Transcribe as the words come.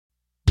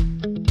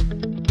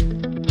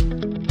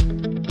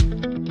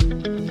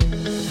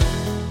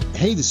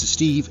Hey, this is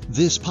Steve.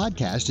 This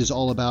podcast is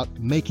all about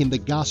making the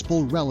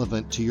gospel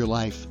relevant to your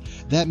life.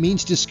 That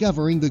means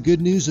discovering the good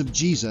news of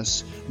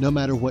Jesus no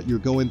matter what you're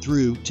going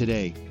through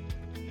today.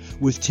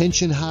 With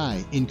tension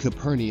high in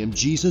Capernaum,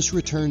 Jesus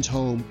returns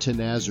home to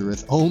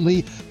Nazareth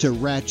only to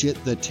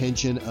ratchet the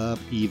tension up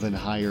even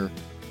higher.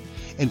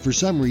 And for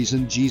some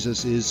reason,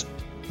 Jesus is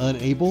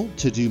unable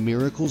to do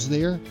miracles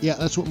there. Yeah,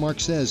 that's what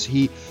Mark says.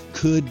 He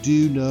could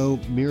do no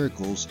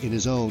miracles in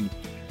his own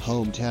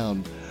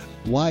hometown.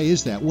 Why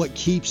is that? What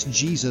keeps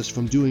Jesus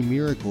from doing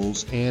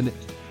miracles? And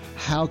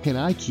how can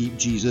I keep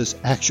Jesus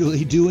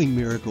actually doing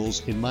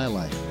miracles in my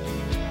life?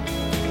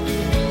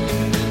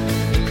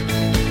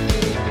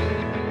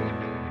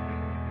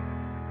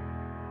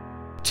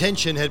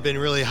 Tension had been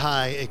really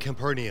high in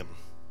Capernaum,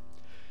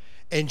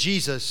 and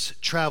Jesus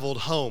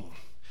traveled home.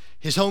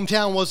 His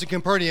hometown wasn't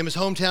Capernaum. His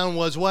hometown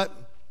was what?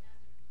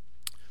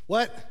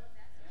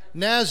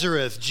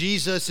 Nazareth.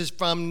 Jesus is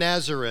from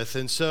Nazareth,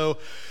 and so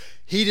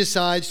he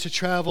decides to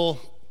travel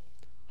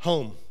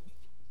home.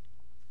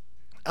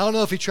 I don't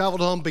know if he traveled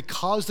home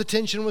because the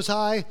tension was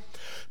high,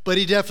 but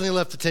he definitely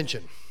left the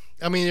tension.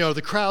 I mean,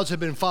 the crowds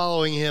had been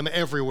following him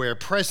everywhere,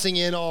 pressing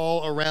in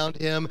all around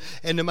him,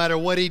 and no matter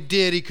what he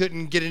did, he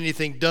couldn't get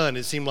anything done,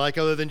 it seemed like,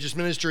 other than just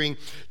ministering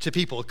to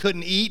people.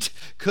 Couldn't eat,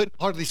 couldn't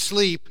hardly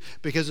sleep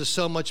because of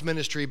so much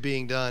ministry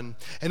being done.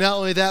 And not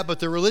only that, but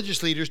the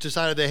religious leaders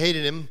decided they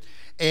hated him,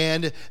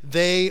 and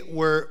they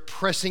were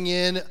pressing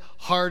in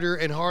harder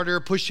and harder,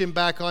 pushing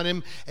back on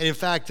him. And in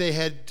fact, they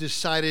had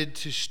decided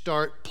to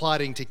start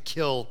plotting to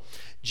kill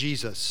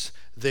Jesus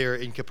there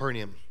in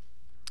Capernaum.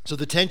 So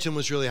the tension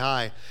was really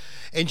high.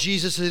 And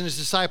Jesus and his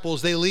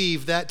disciples, they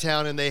leave that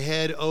town and they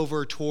head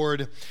over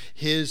toward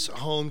his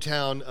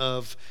hometown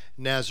of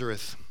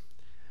Nazareth.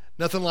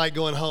 Nothing like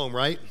going home,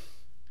 right? I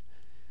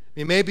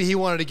mean, maybe he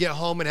wanted to get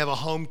home and have a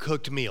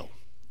home-cooked meal.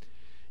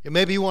 And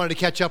maybe he wanted to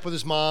catch up with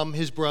his mom,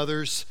 his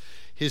brothers,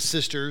 his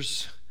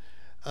sisters.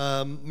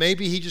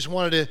 Maybe he just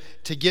wanted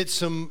to get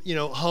some,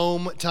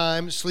 home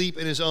time, sleep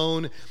in his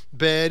own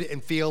bed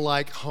and feel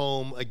like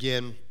home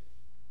again.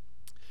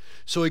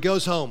 So he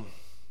goes home.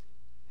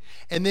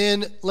 And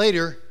then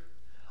later,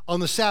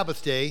 on the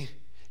Sabbath day,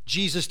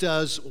 Jesus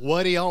does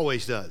what he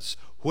always does.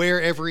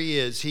 Wherever he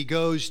is, he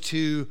goes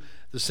to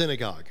the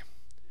synagogue.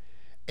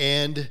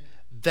 And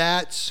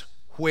that's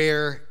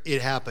where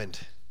it happened.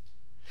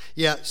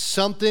 Yeah,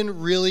 something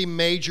really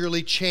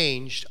majorly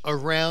changed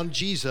around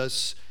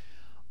Jesus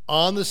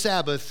on the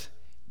Sabbath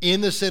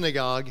in the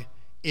synagogue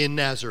in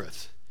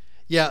Nazareth.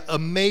 Yeah, a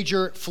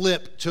major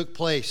flip took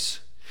place.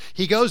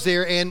 He goes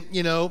there and,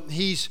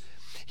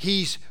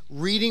 he's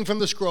reading from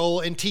the scroll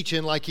and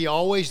teaching like he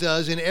always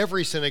does in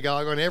every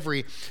synagogue on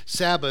every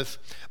Sabbath.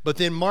 But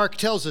then Mark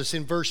tells us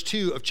in verse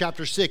 2 of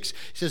chapter 6, he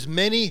says,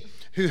 many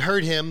who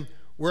heard him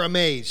were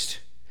amazed.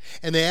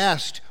 And they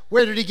asked,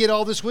 where did he get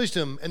all this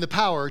wisdom and the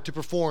power to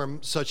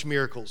perform such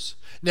miracles?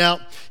 Now,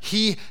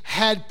 he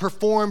had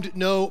performed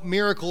no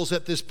miracles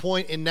at this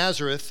point in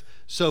Nazareth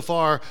so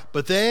far,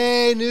 but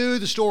they knew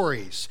the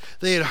stories.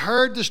 They had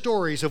heard the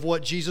stories of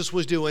what Jesus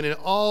was doing in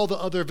all the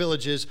other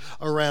villages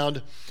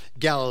around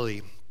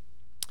Galilee.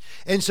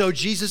 And so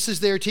Jesus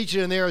is there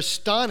teaching, and they're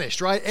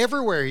astonished, right?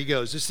 Everywhere he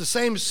goes, it's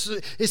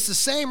the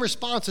same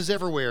responses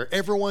everywhere.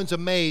 Everyone's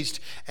amazed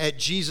at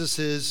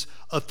Jesus's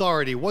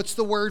authority. What's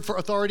the word for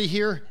authority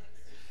here?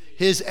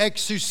 His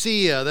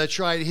exousia, that's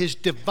right, his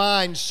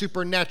divine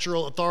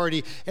supernatural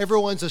authority.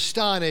 Everyone's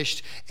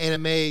astonished and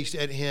amazed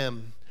at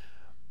him.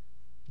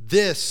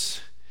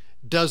 This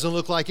doesn't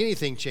look like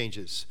anything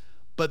changes.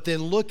 But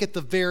then look at the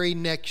very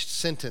next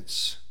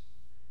sentence.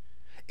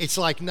 It's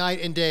like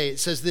night and day. It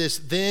says this,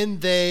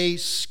 then they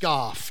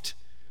scoffed.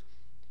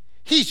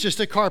 He's just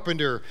a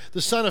carpenter,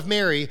 the son of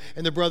Mary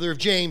and the brother of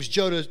James,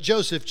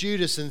 Joseph,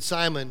 Judas, and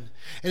Simon.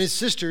 And his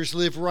sisters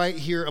live right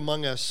here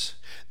among us.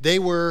 They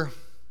were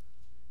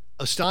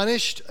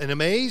astonished and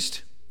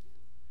amazed?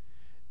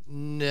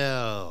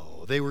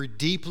 No, they were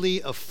deeply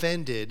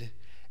offended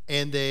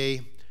and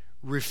they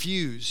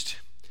refused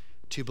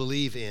to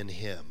believe in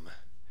him.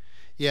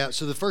 Yeah,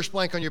 so the first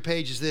blank on your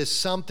page is this,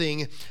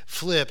 something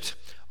flipped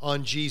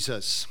on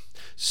Jesus.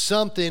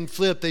 Something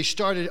flipped. They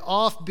started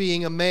off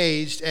being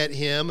amazed at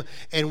him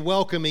and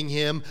welcoming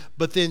him,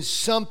 but then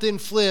something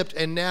flipped,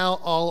 and now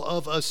all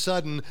of a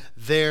sudden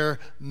they're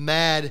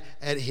mad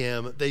at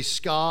him. They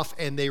scoff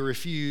and they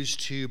refuse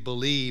to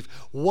believe.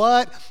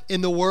 What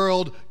in the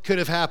world could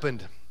have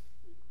happened?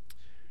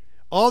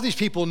 All these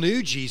people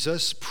knew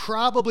Jesus.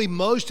 Probably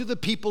most of the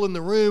people in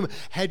the room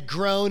had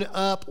grown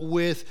up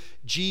with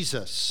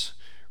Jesus,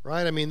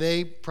 right? I mean,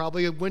 they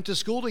probably went to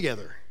school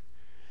together.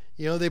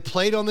 They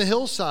played on the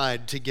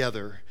hillside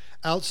together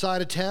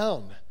outside of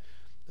town.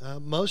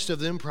 Most of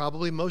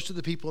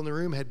the people in the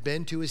room had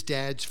been to his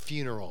dad's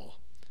funeral.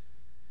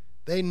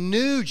 They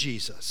knew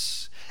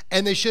Jesus,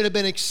 and they should have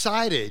been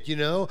excited.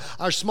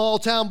 Our small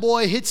town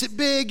boy hits it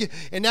big,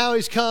 and now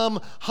he's come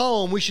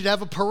home. We should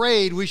have a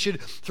parade. We should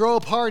throw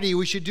a party.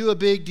 We should do a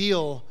big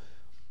deal.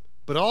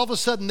 But all of a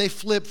sudden, they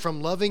flip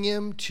from loving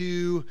him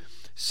to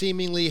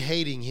seemingly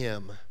hating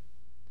him.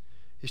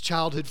 his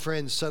childhood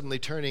friends suddenly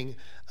turning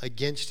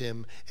against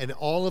him, and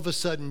all of a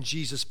sudden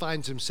Jesus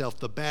finds himself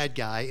the bad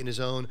guy in his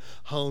own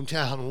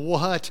hometown.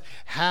 What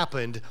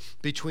happened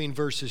between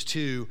verses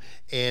 2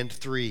 and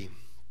 3?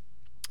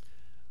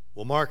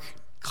 Well, Mark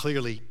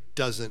clearly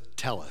doesn't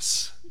tell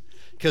us,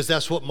 because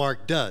that's what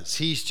Mark does.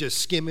 He's just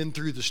skimming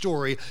through the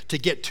story to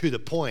get to the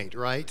point,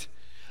 right?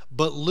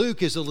 But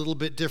Luke is a little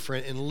bit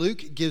different, and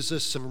Luke gives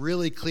us some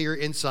really clear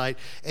insight,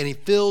 and he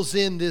fills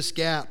in this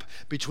gap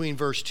between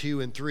verse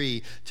 2 and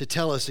 3 to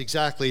tell us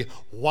exactly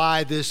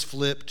why this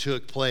flip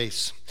took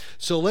place.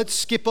 So let's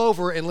skip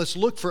over and let's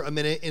look for a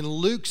minute in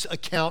Luke's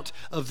account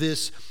of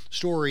this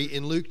story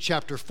in Luke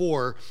chapter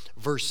 4,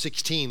 verse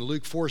 16.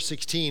 Luke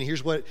 4:16,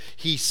 here's what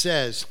he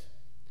says.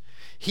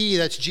 He,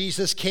 that's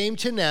Jesus, came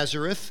to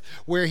Nazareth,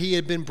 where he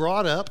had been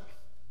brought up.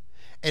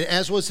 And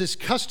as was his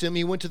custom,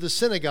 he went to the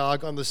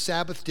synagogue on the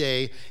Sabbath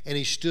day, and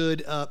he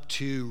stood up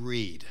to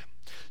read.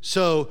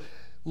 So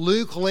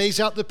Luke lays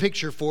out the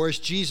picture for us.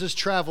 Jesus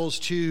travels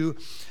to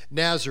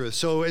Nazareth.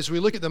 So as we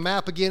look at the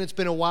map again, it's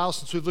been a while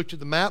since we've looked at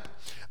the map.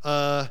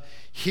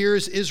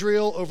 Here's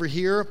Israel over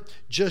here,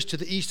 just to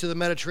the east of the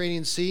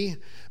Mediterranean Sea.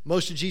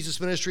 Most of Jesus'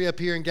 ministry up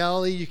here in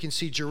Galilee. You can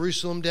see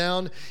Jerusalem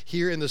down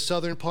here in the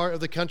southern part of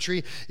the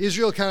country.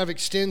 Israel kind of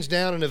extends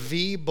down in a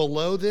V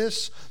below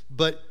this,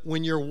 but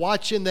when you're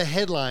watching the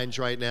headlines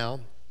right now,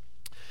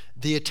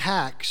 the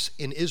attacks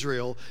in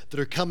Israel that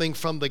are coming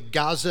from the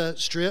Gaza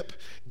Strip.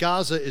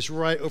 Gaza is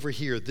right over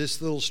here.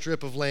 This little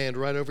strip of land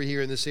right over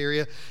here in this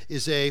area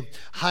is a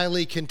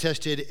highly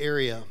contested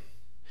area.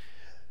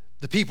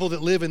 The people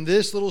that live in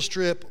this little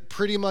strip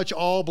pretty much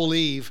all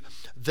believe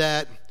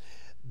that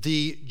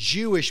the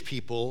Jewish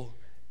people,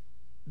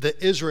 the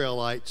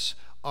Israelites,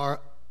 are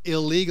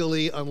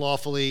illegally,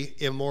 unlawfully,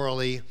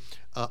 immorally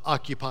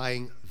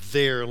occupying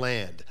their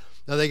land.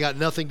 Now, they got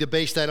nothing to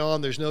base that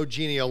on. There's no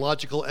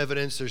genealogical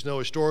evidence. There's no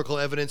historical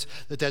evidence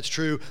that that's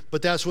true.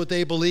 But that's what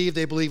they believe.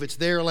 They believe it's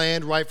their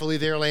land, rightfully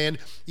their land,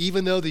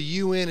 even though the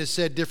UN has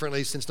said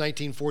differently since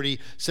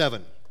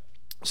 1947.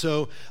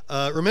 So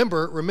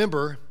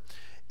remember,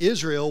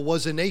 Israel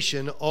was a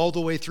nation all the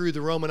way through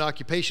the Roman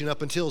occupation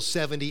up until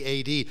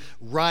 70 AD.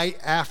 Right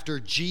after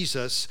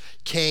Jesus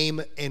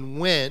came and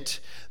went,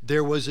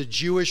 there was a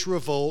Jewish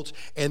revolt,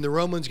 and the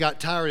Romans got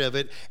tired of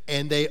it,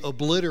 and they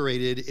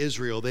obliterated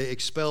Israel. They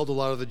expelled a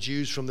lot of the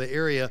Jews from the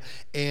area,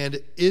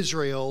 and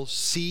Israel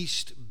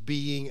ceased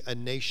being a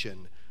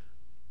nation,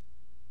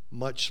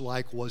 much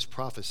like was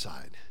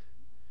prophesied.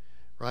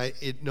 Right?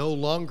 It no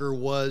longer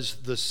was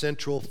the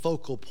central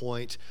focal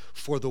point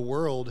for the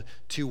world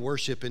to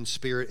worship in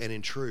spirit and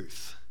in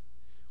truth.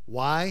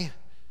 Why?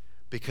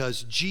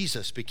 Because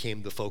Jesus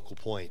became the focal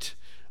point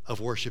of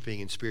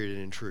worshiping in spirit and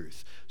in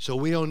truth. So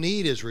we don't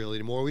need Israel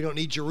anymore. We don't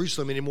need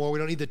Jerusalem anymore. We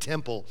don't need the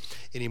temple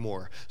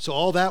anymore. So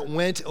all that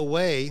went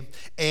away,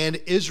 and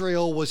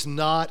Israel was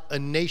not a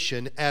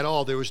nation at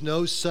all. There was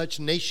no such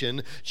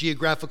nation,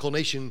 geographical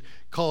nation,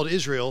 called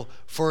Israel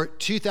for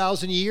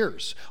 2,000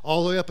 years,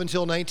 all the way up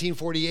until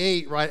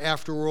 1948, right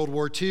after World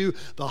War II.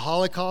 The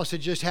Holocaust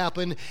had just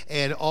happened,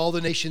 and all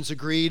the nations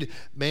agreed,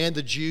 man,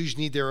 the Jews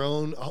need their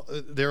own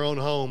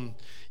home,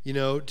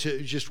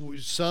 to just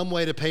some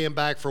way to pay them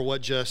back for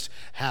what just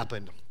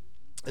happened.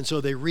 And so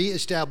they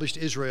reestablished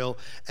Israel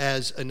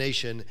as a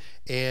nation,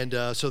 and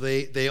so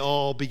they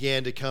all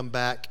began to come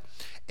back.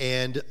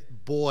 And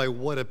boy,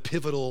 what a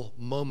pivotal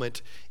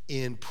moment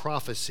in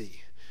prophecy.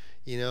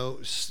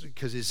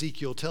 Because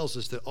Ezekiel tells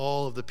us that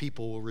all of the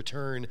people will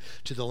return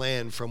to the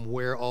land from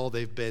where all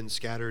they've been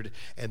scattered,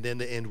 and then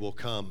the end will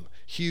come.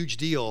 Huge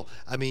deal.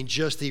 I mean,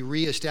 just the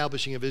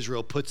reestablishing of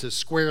Israel puts us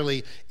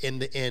squarely in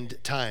the end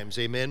times.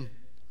 Amen?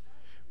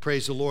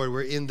 Praise the Lord.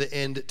 We're in the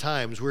end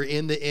times. We're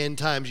in the end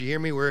times. You hear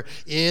me? We're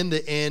in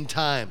the end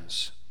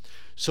times.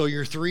 So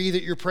your three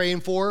that you're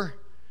praying for,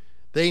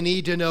 they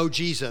need to know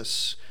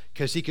Jesus,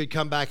 because he could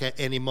come back at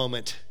any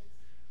moment.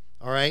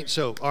 All right,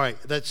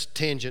 that's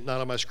tangent,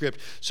 not on my script.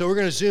 So we're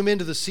going to zoom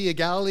into the Sea of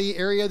Galilee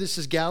area. This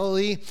is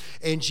Galilee,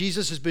 and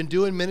Jesus has been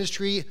doing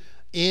ministry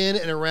in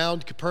and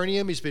around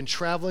Capernaum. He's been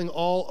traveling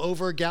all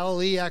over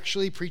Galilee,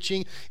 actually,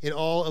 preaching in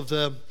all of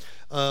the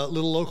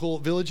little local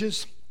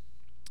villages,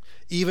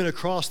 even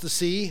across the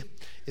sea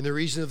in the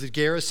region of the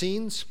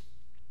Gerasenes.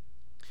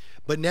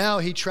 But now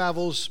he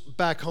travels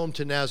back home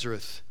to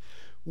Nazareth.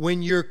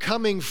 When you're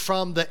coming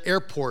from the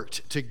airport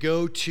to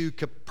go to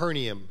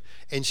Capernaum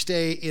and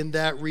stay in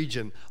that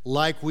region,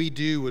 like we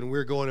do when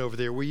we're going over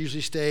there. We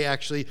usually stay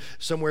actually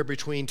somewhere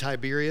between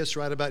Tiberias,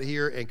 right about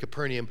here, and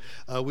Capernaum.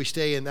 We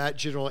stay in that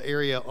general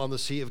area on the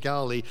Sea of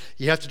Galilee.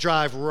 You have to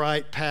drive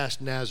right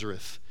past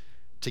Nazareth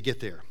to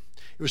get there.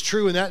 It was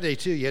true in that day,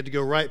 too. You had to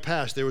go right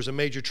past. There was a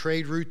major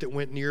trade route that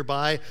went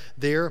nearby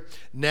there.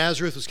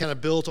 Nazareth was kind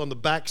of built on the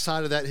back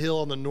side of that hill,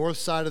 on the north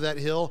side of that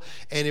hill,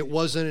 and it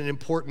wasn't an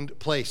important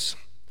place.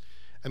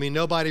 I mean,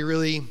 nobody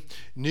really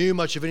knew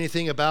much of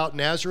anything about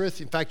Nazareth.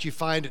 In fact, you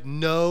find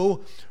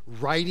no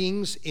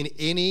writings in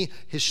any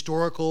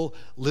historical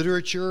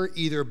literature,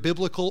 either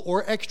biblical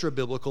or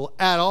extra-biblical,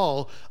 at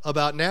all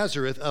about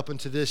Nazareth up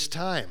until this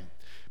time.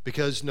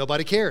 because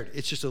nobody cared.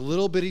 It's just a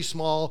little bitty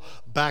small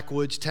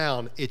backwoods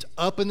town. It's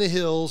up in the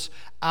hills,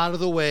 out of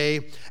the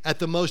way, at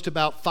the most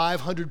about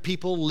 500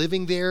 people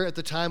living there at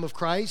the time of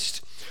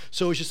Christ.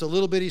 So it's just a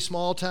little bitty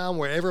small town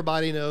where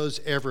everybody knows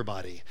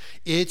everybody.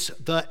 It's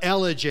the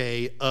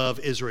Ellijay of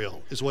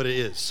Israel is what it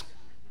is.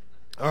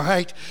 All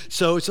right,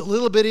 so it's a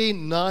little bitty,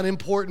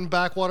 non-important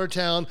backwater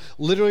town,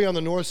 literally on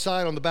the north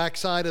side, on the back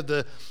side of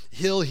the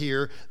hill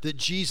here, that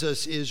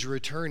Jesus is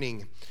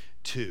returning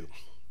to.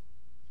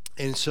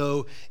 And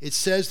so it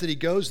says that he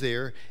goes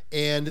there,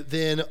 and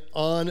then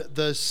on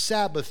the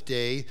Sabbath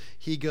day,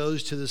 he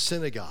goes to the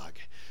synagogue.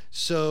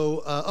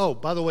 So,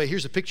 by the way,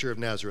 here's a picture of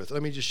Nazareth.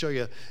 Let me just show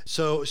you.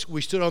 So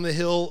we stood on the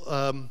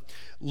hill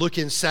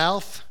looking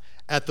south.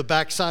 At the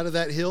back side of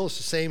that hill, it's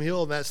the same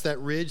hill, and that's that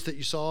ridge that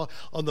you saw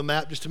on the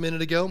map just a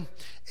minute ago.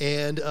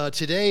 And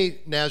today,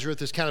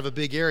 Nazareth is kind of a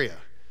big area.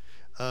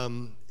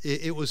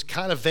 It was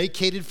kind of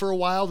vacated for a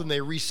while, then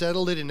they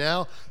resettled it, and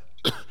now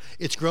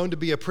it's grown to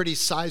be a pretty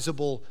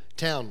sizable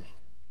town.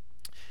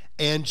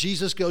 And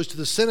Jesus goes to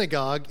the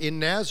synagogue in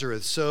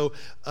Nazareth. So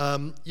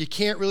you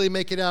can't really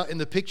make it out in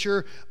the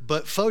picture,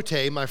 but Fote,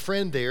 my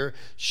friend there,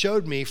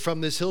 showed me from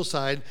this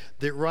hillside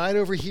that right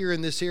over here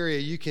in this area,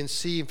 you can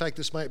see, in fact,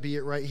 this might be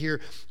it right here,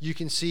 you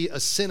can see a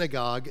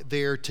synagogue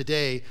there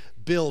today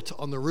built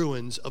on the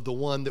ruins of the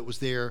one that was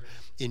there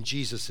in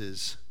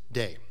Jesus's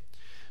day.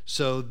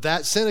 So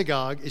that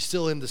synagogue is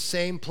still in the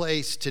same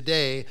place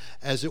today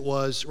as it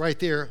was right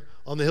there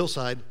on the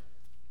hillside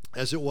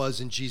as it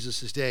was in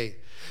Jesus' day.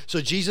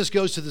 So Jesus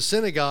goes to the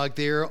synagogue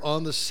there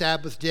on the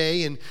Sabbath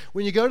day, and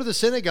when you go to the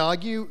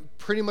synagogue, you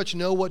pretty much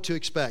know what to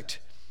expect.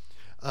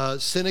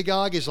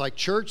 Synagogue is like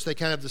church. They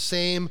kind of have the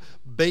same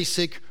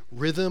basic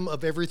rhythm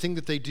of everything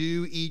that they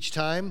do each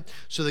time.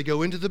 So they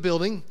go into the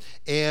building,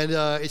 and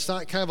it's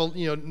not kind of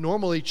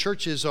normally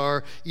churches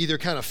are either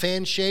kind of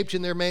fan-shaped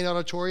in their main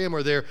auditorium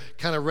or they're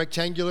kind of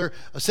rectangular.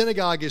 A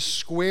synagogue is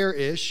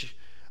square-ish.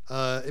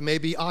 It may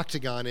be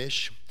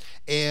octagon-ish.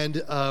 And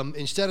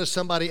instead of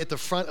somebody at the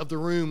front of the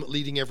room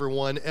leading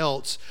everyone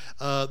else,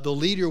 the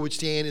leader would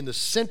stand in the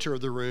center of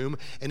the room,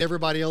 and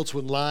everybody else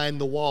would line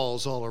the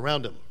walls all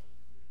around him.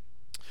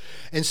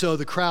 And so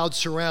the crowd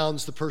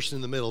surrounds the person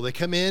in the middle. They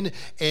come in,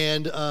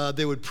 and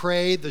they would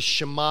pray the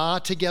Shema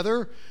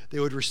together. They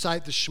would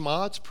recite the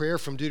Shema. It's prayer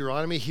from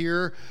Deuteronomy.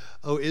 Hear,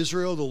 O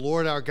Israel, the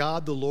Lord our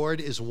God, the Lord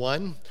is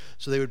one.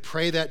 So they would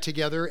pray that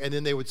together, and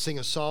then they would sing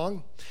a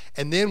song.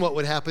 And then what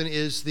would happen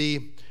is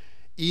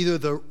either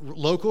the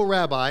local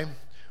rabbi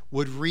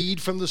would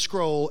read from the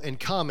scroll and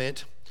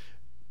comment,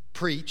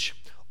 preach,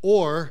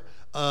 or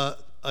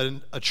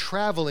a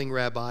traveling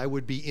rabbi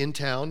would be in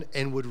town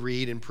and would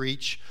read and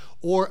preach,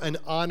 or an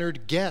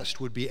honored guest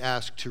would be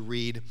asked to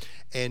read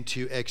and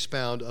to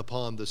expound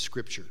upon the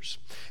scriptures.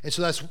 And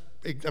so that's,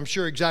 I'm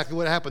sure, exactly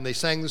what happened. They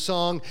sang the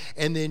song,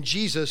 and then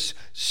Jesus,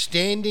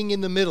 standing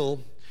in the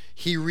middle,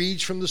 he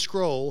reads from the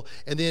scroll,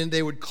 and then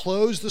they would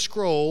close the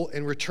scroll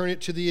and return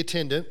it to the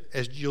attendant,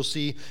 as you'll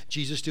see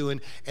Jesus doing,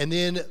 and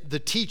then the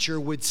teacher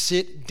would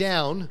sit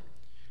down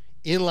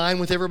in line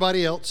with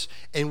everybody else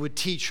and would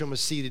teach from a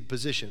seated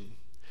position.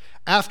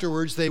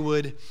 Afterwards, they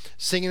would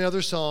sing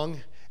another song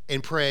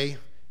and pray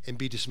and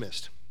be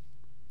dismissed.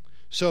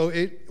 So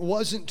it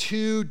wasn't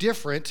too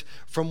different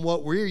from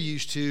what we're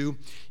used to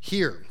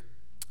here.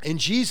 And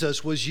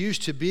Jesus was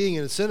used to being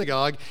in a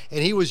synagogue,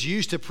 and he was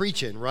used to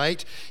preaching,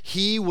 right?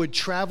 He would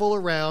travel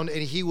around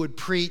and he would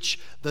preach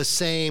the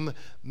same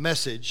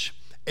message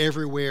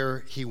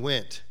everywhere he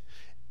went.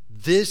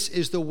 This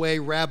is the way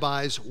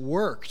rabbis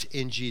worked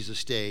in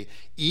Jesus' day.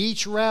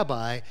 Each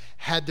rabbi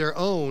had their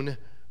own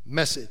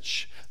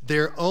message,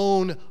 their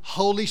own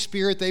Holy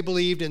Spirit, they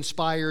believed,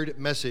 inspired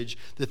message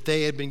that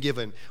they had been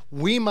given.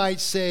 We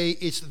might say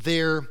it's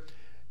their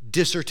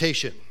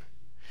dissertation.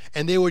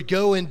 And they would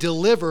go and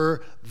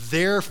deliver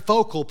their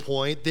focal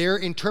point, their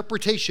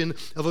interpretation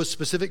of a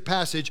specific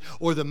passage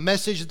or the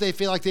message that they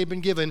feel like they've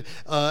been given,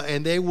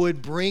 and they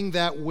would bring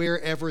that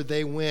wherever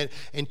they went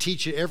and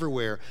teach it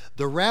everywhere.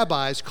 The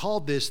rabbis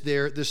called this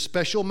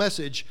special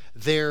message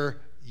their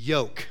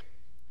yoke.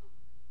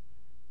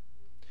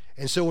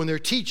 And so when they're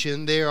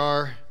teaching, they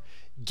are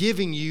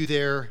giving you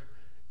their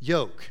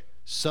yoke.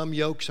 Some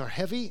yokes are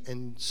heavy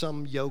and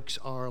some yokes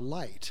are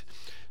light.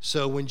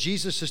 So when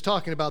Jesus is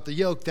talking about the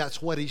yoke,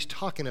 that's what he's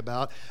talking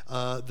about,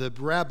 the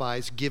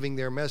rabbis giving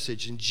their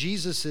message. And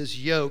Jesus'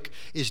 yoke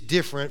is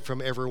different from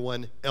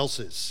everyone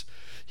else's.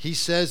 He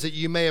says that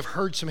you may have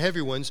heard some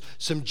heavy ones,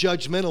 some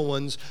judgmental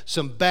ones,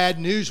 some bad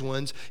news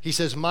ones. He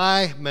says,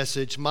 my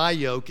message, my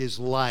yoke is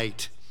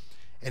light.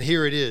 And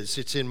here it is.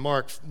 It's in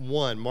Mark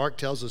 1. Mark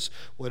tells us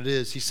what it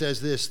is. He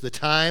says this, the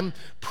time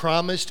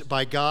promised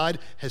by God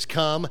has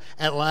come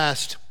at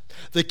last.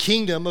 The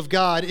kingdom of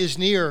God is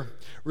near.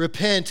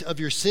 Repent of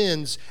your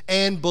sins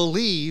and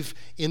believe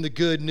in the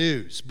good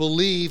news.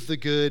 Believe the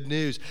good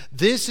news.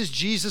 This is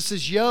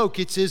Jesus' yoke.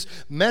 It's his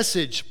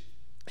message.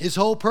 His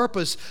whole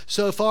purpose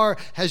so far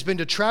has been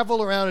to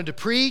travel around and to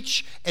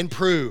preach and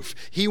prove.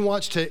 He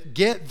wants to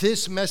get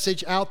this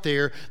message out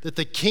there that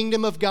the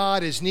kingdom of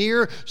God is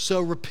near,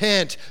 so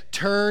repent,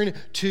 turn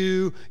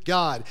to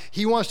God.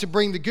 He wants to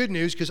bring the good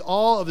news because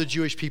all of the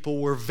Jewish people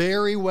were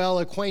very well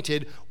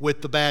acquainted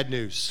with the bad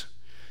news.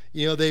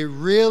 You know, they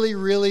really,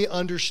 really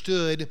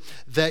understood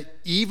that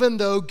even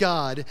though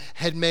God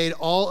had made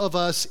all of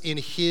us in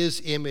his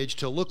image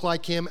to look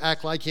like him,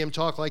 act like him,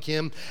 talk like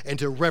him, and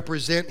to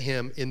represent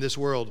him in this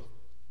world,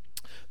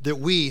 that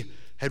we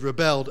had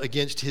rebelled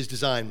against his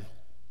design.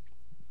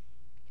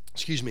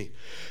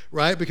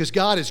 Right? Because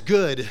God is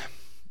good,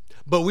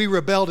 but we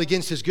rebelled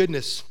against his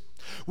goodness.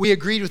 We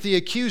agreed with the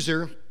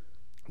accuser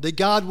that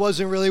God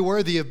wasn't really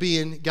worthy of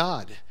being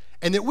God,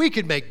 and that we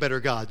could make better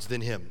gods than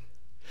him.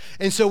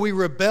 And so we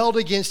rebelled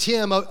against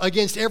him,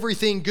 against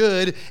everything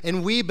good,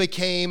 and we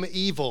became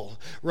evil,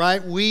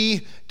 right?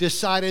 We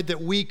decided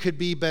that we could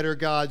be better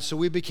gods, so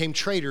we became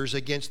traitors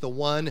against the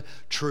one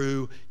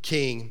true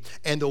king.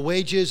 And the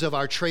wages of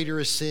our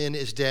traitorous sin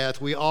is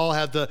death. We all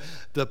have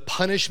the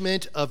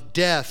punishment of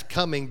death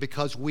coming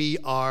because we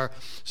are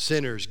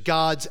sinners.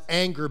 God's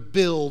anger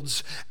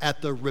builds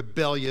at the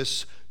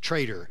rebellious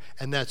traitor,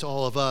 and that's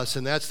all of us,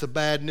 and that's the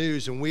bad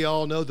news, and we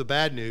all know the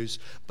bad news,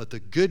 but the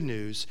good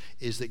news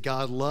is that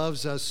God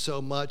loves us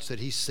so much that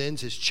he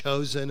sends his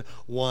chosen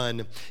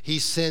one. He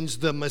sends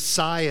the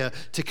Messiah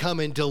to come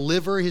and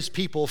deliver his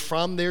people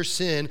from their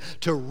sin,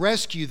 to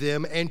rescue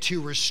them and to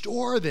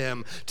restore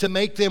them, to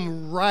make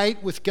them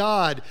right with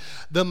God.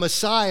 The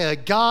Messiah,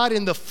 God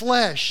in the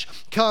flesh,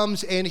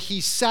 comes and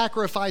he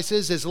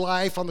sacrifices his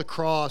life on the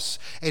cross,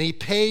 and he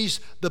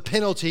pays the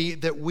penalty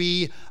that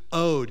we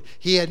owed.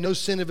 He had no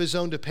sin of his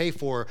own to pay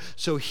for,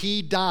 so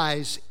he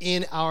dies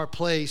in our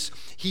place.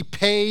 He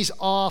pays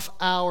off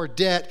our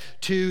debt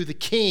to the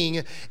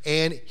king,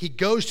 and he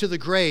goes to the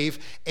grave,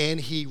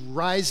 and he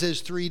rises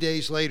 3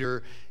 days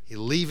later,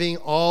 leaving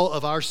all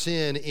of our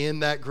sin in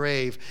that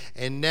grave.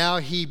 And now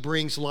he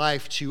brings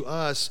life to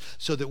us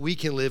so that we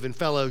can live in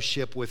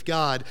fellowship with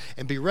God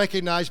and be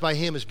recognized by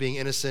him as being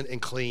innocent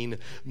and clean,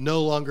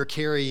 no longer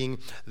carrying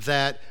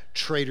that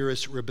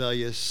traitorous,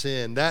 rebellious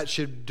sin. That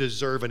should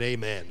deserve an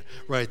amen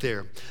right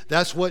there.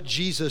 That's what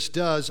Jesus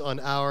does on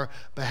our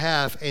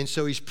behalf. And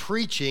so he's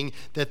preaching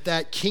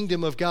that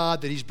kingdom of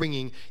God that he's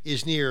bringing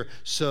is near.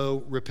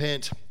 So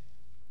repent.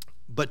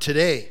 But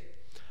today,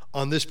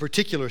 on this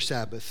particular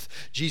Sabbath,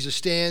 Jesus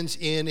stands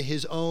in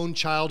his own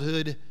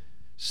childhood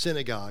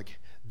synagogue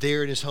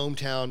there in his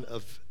hometown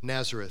of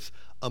Nazareth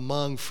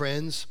among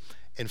friends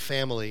and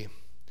family.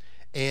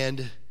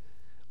 And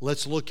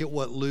let's look at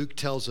what Luke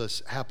tells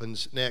us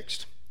happens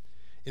next.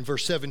 In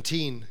verse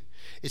 17,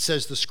 it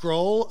says, the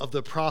scroll of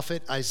the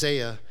prophet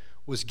Isaiah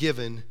was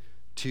given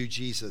to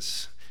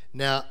Jesus.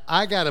 Now,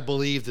 I got to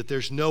believe that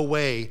there's no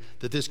way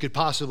that this could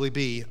possibly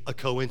be a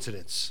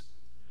coincidence.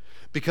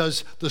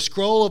 Because the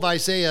scroll of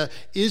Isaiah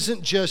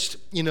isn't just,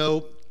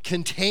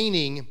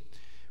 containing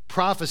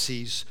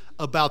prophecies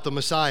about the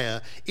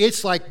Messiah.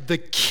 It's like the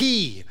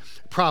key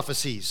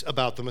prophecies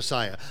about the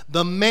Messiah.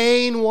 The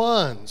main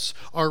ones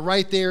are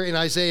right there in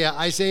Isaiah.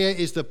 Isaiah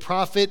is the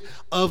prophet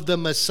of the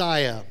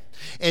Messiah.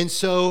 And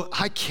so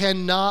I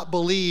cannot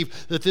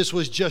believe that this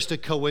was just a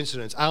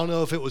coincidence. I don't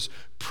know if it was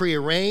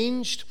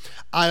prearranged.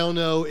 I don't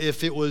know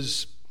if it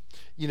was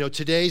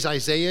today's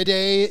Isaiah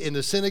Day in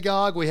the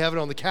synagogue. We have it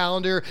on the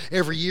calendar.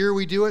 Every year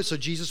we do it, so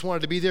Jesus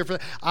wanted to be there for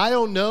that. I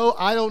don't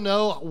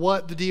know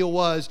what the deal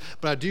was,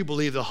 but I do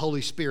believe the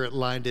Holy Spirit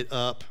lined it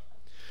up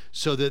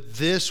so that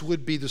this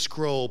would be the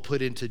scroll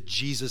put into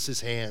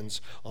Jesus' hands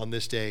on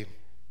this day.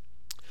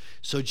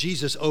 So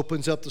Jesus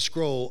opens up the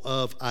scroll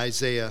of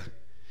Isaiah,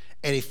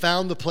 and he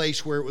found the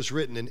place where it was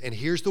written. And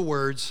here's the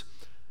words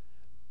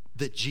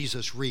that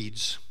Jesus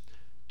reads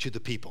to the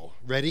people.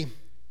 Ready? It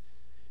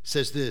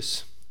says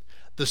this: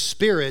 the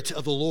Spirit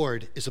of the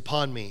Lord is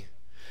upon me,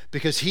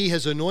 because he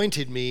has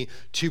anointed me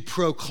to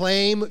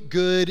proclaim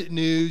good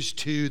news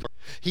to them.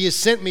 He has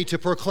sent me to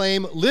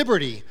proclaim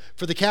liberty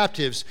for the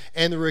captives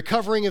and the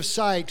recovering of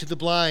sight to the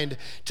blind,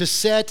 to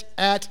set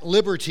at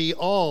liberty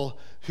all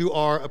who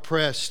are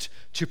oppressed,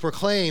 to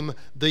proclaim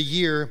the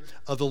year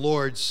of the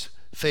Lord's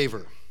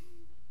favor.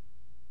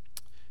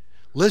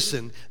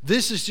 Listen,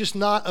 this is just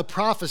not a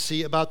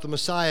prophecy about the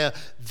Messiah.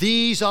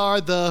 These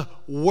are the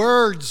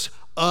words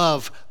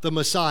of the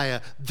Messiah.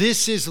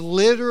 This is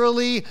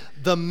literally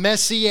the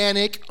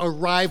messianic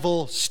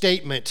arrival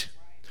statement.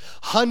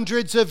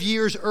 Hundreds of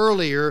years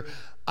earlier,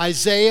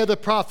 Isaiah the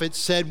prophet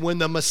said when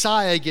the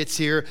Messiah gets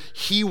here,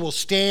 he will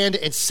stand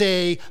and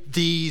say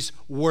these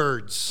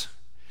words.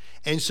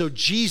 And so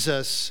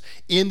Jesus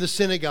in the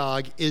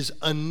synagogue is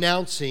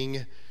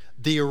announcing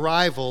the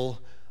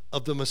arrival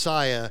of the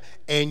Messiah,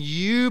 and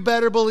you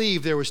better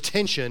believe there was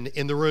tension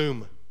in the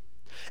room.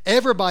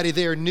 Everybody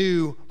there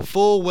knew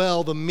full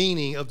well the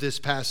meaning of this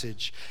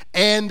passage,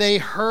 and they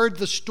heard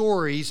the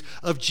stories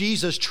of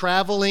Jesus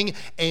traveling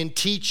and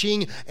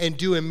teaching and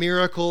doing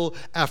miracle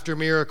after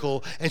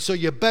miracle. And so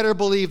you better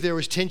believe there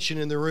was tension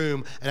in the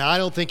room, and I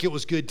don't think it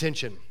was good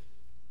tension,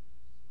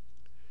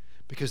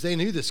 because they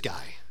knew this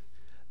guy.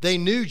 They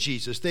knew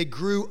Jesus. They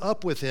grew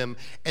up with him,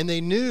 and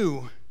they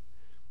knew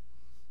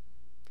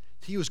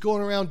he was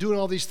going around doing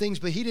all these things,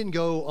 but he didn't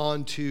go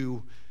on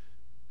to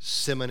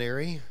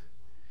seminary.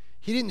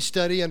 He didn't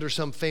study under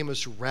some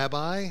famous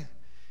rabbi.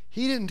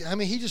 He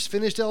just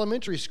finished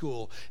elementary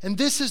school. And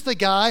this is the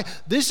guy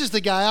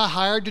I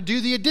hired to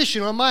do the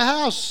addition on my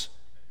house.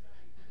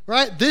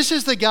 Right? This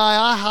is the guy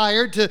I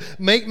hired to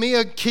make me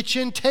a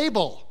kitchen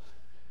table.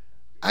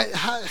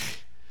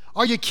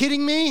 Are you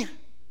kidding me?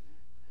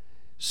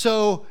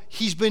 So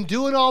he's been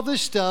doing all this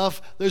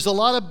stuff. There's a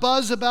lot of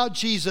buzz about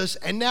Jesus,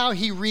 and now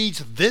he reads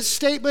this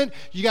statement.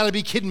 You got to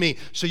be kidding me.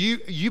 So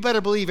you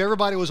better believe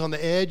everybody was on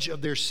the edge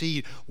of their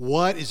seat.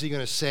 What is he going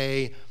to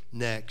say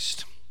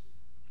next?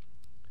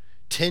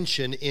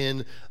 Tension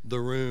in the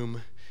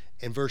room.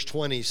 And verse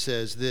 20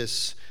 says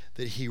this,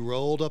 that he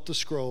rolled up the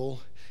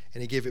scroll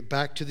and he gave it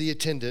back to the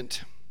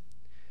attendant,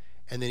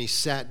 and then he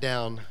sat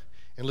down.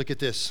 And look at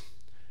this.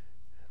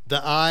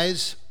 The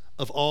eyes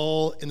of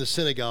all in the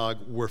synagogue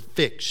were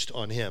fixed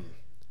on him.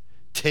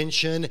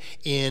 Tension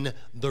in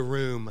the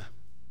room.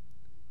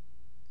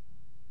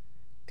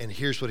 And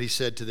here's what he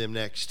said to them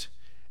next.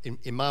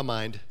 In my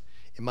mind,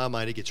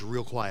 it gets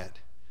real quiet.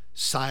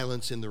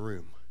 Silence in the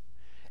room.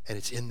 And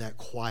it's in that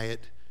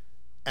quiet,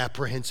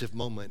 apprehensive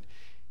moment.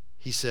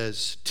 He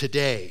says,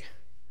 today,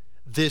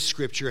 this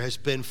scripture has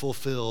been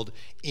fulfilled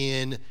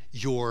in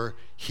your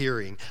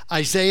hearing.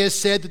 Isaiah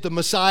said that the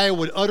Messiah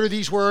would utter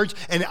these words,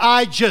 and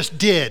I just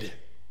did.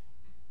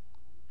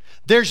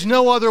 There's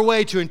no other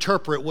way to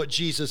interpret what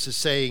Jesus is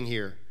saying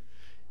here.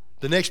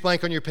 The next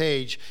blank on your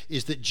page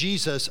is that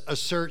Jesus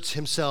asserts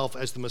himself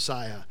as the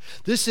Messiah.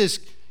 This is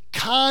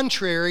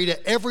contrary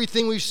to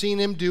everything we've seen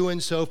him doing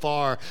so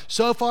far.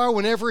 So far,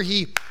 whenever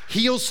he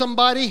heals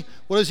somebody,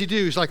 what does he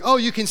do? He's like, oh,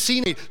 you can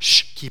see me.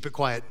 Shh, keep it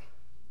quiet.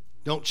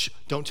 Don't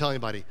tell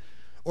anybody.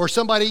 Or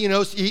somebody,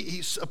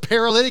 he's a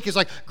paralytic. Is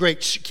like,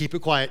 great, shh, keep it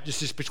quiet.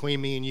 Just between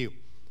me and you.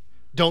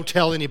 Don't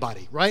tell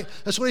anybody, right?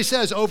 That's what he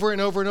says over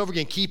and over and over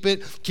again. Keep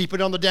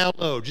it on the down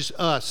low, just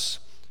us.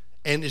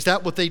 And is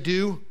that what they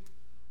do?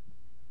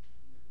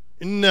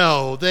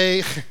 No,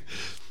 they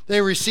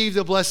receive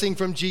the blessing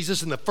from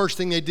Jesus, and the first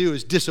thing they do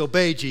is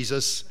disobey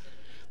Jesus.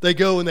 They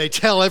go and they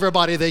tell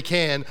everybody they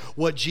can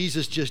what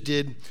Jesus just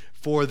did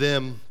for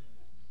them.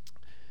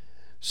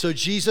 So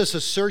Jesus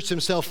asserts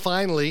himself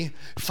finally.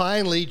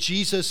 Finally,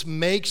 Jesus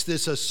makes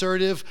this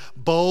assertive,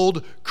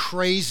 bold,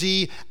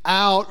 crazy,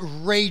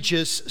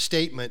 outrageous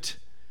statement,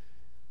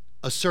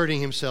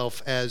 asserting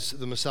himself as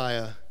the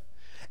Messiah.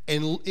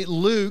 And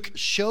Luke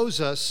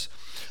shows us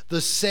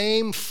the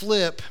same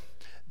flip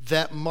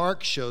that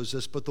Mark shows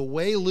us, but the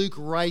way Luke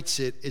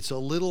writes it, it's a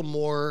little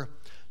more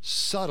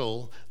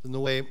subtle than the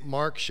way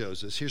Mark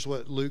shows us. Here's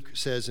what Luke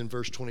says in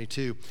verse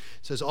 22. It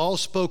says, all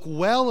spoke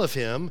well of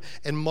him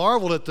and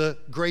marveled at the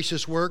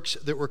gracious works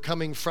that were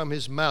coming from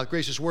his mouth,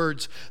 gracious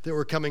words that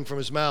were coming from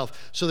his mouth.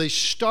 So they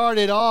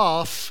started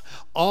off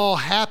all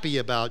happy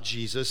about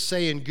Jesus,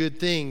 saying good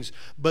things,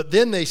 but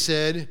then they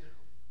said,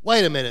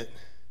 wait a minute.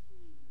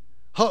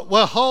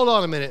 Well, hold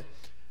on a minute.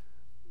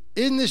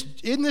 Isn't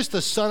this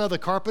the son of the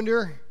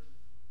carpenter?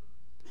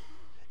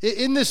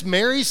 Isn't this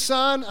Mary's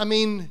son? I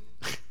mean,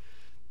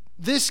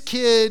 this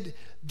kid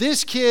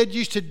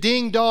used to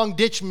ding-dong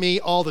ditch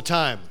me all the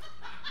time.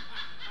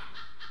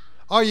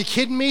 Are you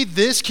kidding me?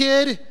 This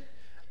kid?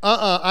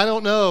 I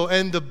don't know.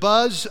 And the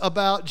buzz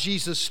about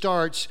Jesus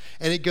starts,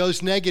 and it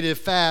goes negative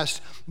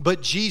fast,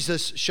 but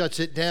Jesus shuts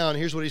it down.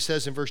 Here's what he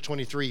says in verse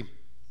 23.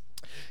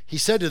 He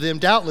said to them,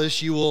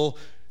 doubtless you will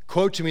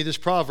quote to me this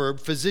proverb,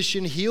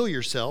 physician, heal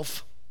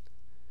yourself.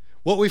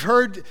 What we've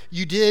heard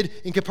you did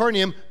in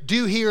Capernaum,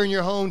 do here in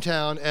your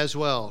hometown as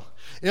well.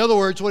 In other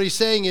words, what he's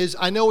saying is,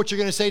 I know what you're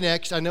going to say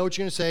next. I know what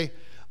you're going to say.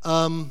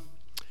 I know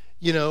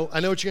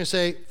what you're going to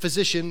say.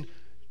 Physician,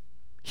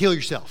 heal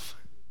yourself.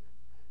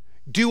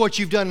 Do what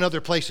you've done in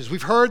other places.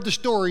 We've heard the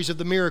stories of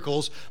the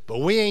miracles, but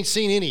we ain't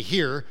seen any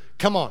here.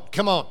 Come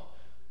on.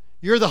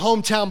 You're the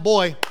hometown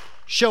boy.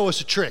 Show us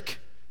a trick.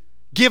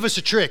 Give us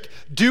a trick.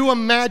 Do a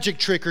magic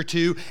trick or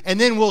two, and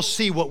then we'll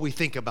see what we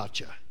think about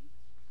you.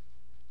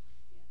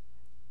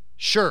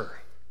 Sure.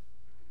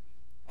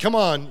 Come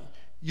on.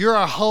 You're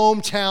a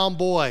hometown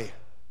boy.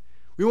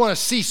 We want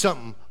to see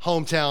something,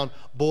 hometown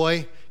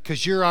boy,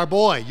 because you're our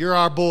boy. You're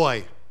our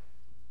boy.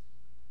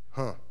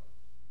 Huh.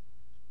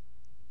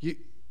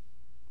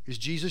 Is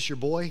Jesus your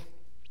boy?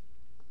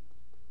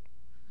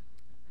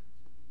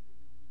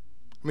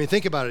 I mean,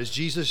 think about it. Is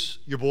Jesus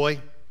your boy?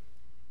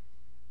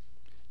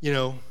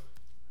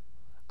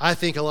 I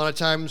think a lot of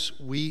times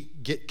we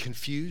get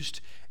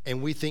confused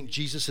and we think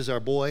Jesus is our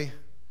boy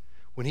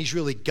when he's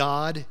really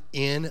God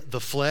in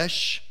the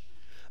flesh,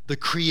 the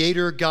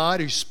creator God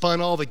who spun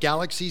all the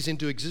galaxies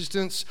into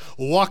existence,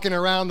 walking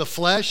around the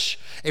flesh,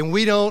 and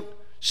we don't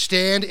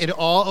stand in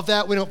awe of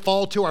that. We don't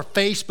fall to our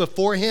face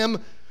before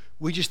him.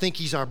 We just think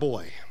he's our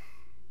boy.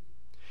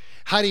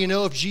 How do you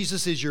know if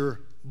Jesus is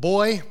your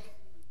boy?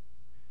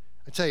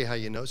 I tell you how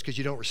you know. It's because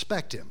you don't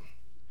respect him.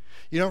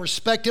 You don't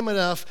respect him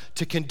enough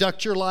to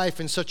conduct your life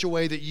in such a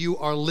way that you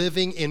are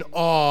living in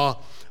awe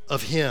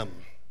of him.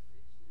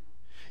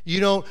 You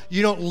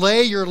don't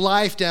lay your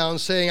life down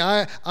saying,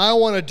 I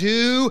want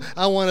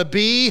to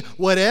be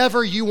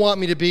whatever you want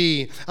me to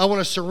be. I want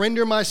to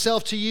surrender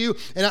myself to you,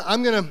 and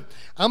I'm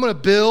gonna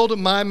build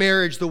my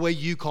marriage the way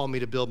you call me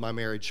to build my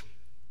marriage.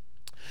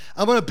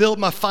 I'm gonna build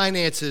my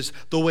finances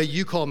the way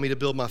you call me to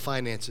build my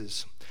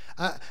finances.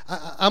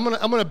 I'm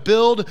gonna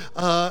build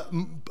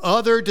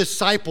other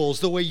disciples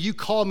the way you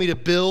call me to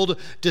build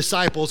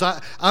disciples.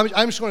 I'm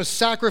just gonna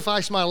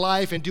sacrifice my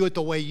life and do it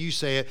the way you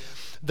say it.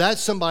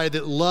 That's somebody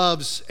that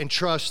loves and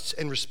trusts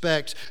and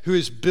respects, who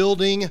is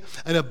building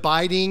an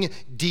abiding,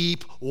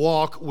 deep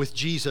walk with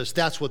Jesus.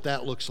 That's what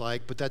that looks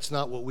like, but that's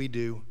not what we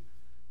do.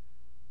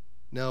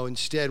 No,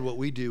 instead what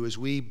we do is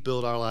we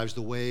build our lives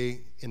the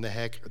way in the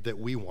heck that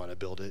we want to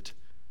build it.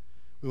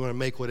 We want to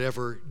make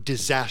whatever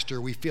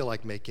disaster we feel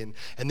like making.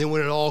 And then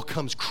when it all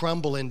comes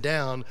crumbling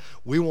down,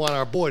 we want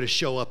our boy to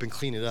show up and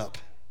clean it up.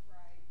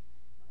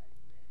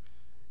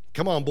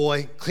 Come on,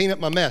 boy, clean up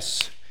my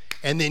mess.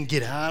 And then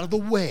get out of the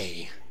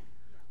way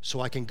so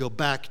I can go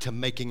back to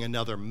making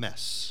another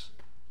mess.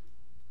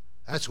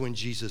 That's when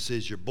Jesus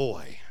is your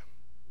boy.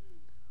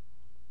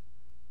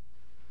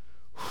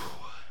 Whew.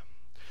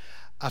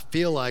 I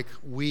feel like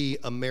we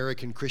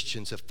American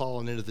Christians have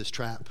fallen into this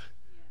trap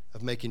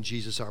of making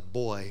Jesus our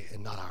boy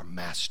and not our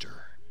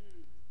master.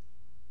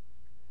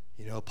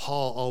 You know,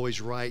 Paul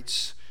always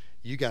writes,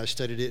 you guys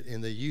studied it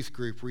in the youth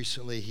group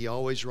recently. He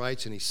always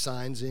writes and he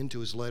signs into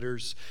his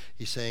letters.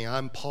 He's saying,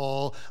 I'm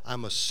Paul,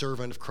 I'm a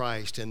servant of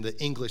Christ. And the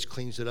English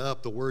cleans it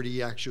up. The word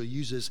he actually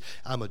uses,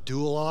 I'm a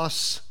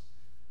doulos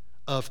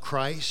of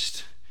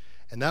Christ.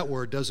 And that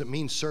word doesn't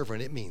mean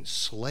servant, it means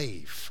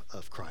slave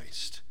of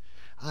Christ.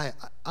 I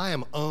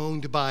am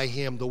owned by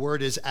him. The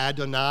word is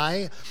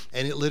Adonai,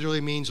 and it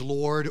literally means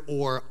Lord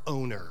or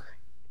owner.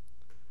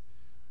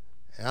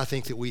 And I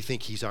think that we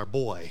think he's our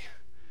boy,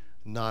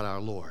 not our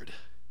Lord.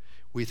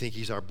 We think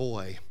he's our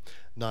boy,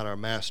 not our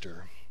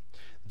master.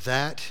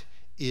 That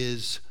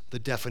is the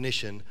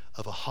definition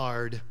of a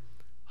hard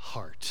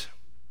heart.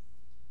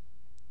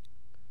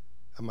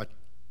 Am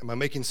I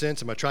making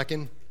sense? Am I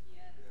tracking?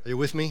 Yeah. Are you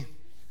with me?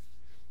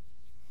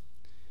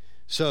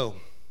 So,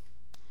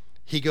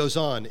 he goes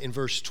on in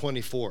verse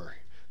 24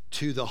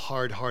 to the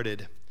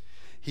hard-hearted.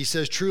 He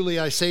says, truly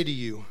I say to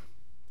you,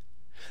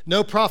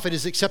 no prophet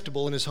is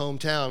acceptable in his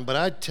hometown, but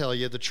I tell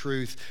you the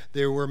truth,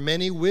 there were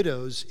many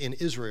widows in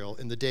Israel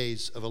in the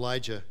days of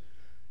Elijah.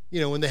 You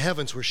know, when the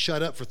heavens were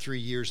shut up for 3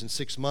 years and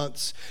 6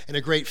 months, and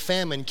a great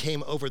famine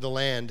came over the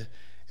land,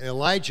 and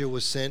Elijah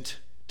was sent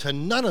to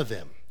none of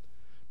them,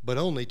 but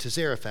only to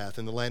Zarephath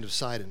in the land of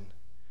Sidon,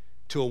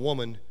 to a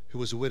woman who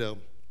was a widow.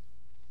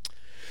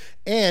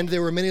 And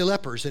there were many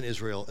lepers in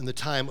Israel in the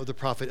time of the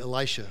prophet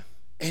Elisha,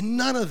 and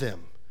none of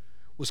them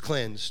was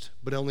cleansed,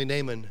 but only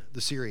Naaman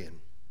the Syrian.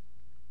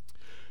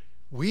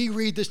 We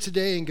read this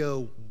today and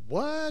go,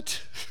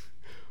 what?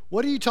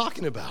 What are you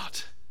talking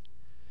about?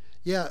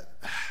 Yeah,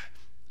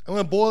 I'm going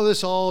to boil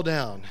this all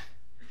down.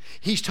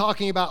 He's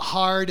talking about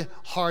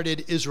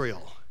hard-hearted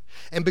Israel.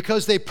 And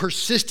because they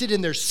persisted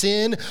in their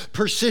sin,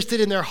 persisted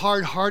in their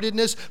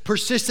hard-heartedness,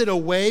 persisted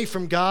away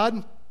from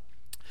God,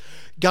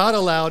 God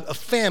allowed a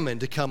famine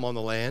to come on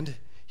the land.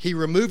 He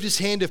removed his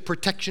hand of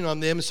protection on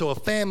them, so a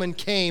famine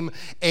came,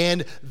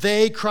 and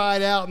they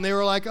cried out, and they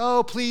were like,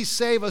 oh, please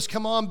save us.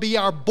 Come on, be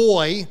our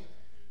boy.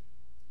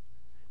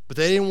 But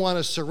they didn't want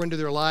to surrender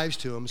their lives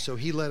to him, so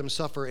he let them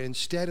suffer. And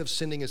instead of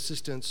sending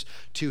assistance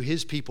to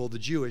his people, the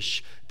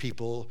Jewish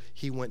people,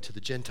 he went to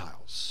the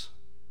Gentiles.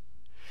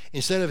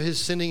 Instead of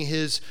sending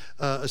his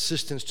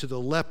assistance to the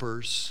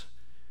lepers,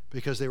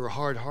 because they were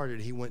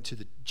hard-hearted, he went to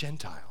the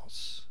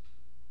Gentiles.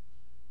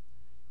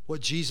 What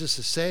Jesus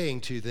is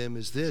saying to them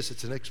is this,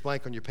 it's the next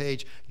blank on your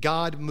page,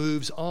 God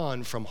moves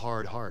on from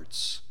hard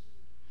hearts.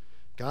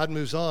 God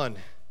moves on.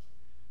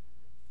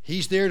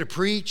 He's there to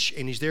preach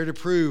and he's there to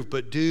prove,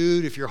 but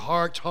dude, if your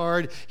heart's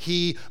hard,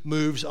 he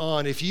moves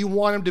on. If you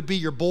want him to be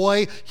your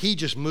boy, he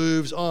just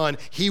moves on.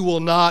 He will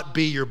not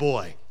be your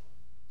boy.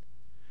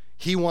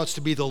 He wants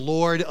to be the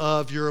Lord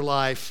of your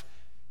life.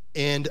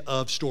 End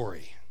of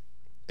story.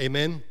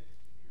 Amen?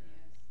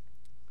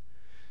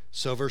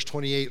 So verse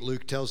 28,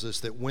 Luke tells us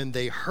that when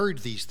they heard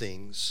these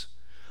things,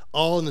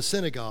 all in the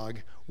synagogue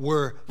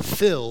were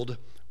filled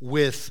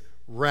with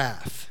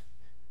wrath.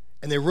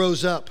 And they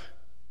rose up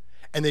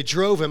and they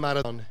drove him out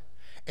of town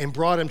and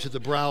brought him to the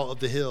brow of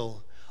the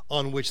hill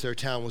on which their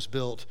town was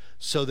built,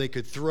 so they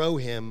could throw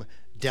him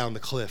down the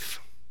cliff.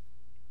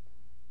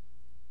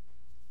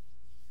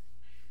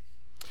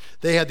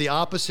 They had the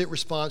opposite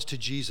response to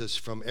Jesus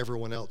from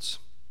everyone else.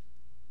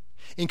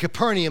 In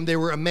Capernaum, they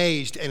were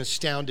amazed and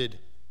astounded,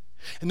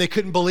 and they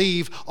couldn't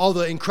believe all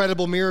the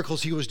incredible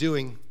miracles he was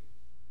doing.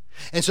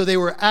 And so they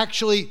were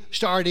actually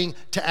starting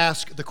to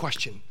ask the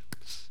question,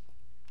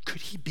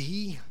 could he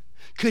be?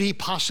 Could he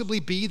possibly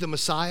be the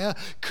Messiah?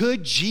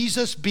 Could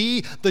Jesus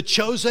be the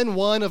chosen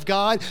one of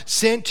God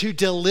sent to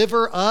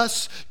deliver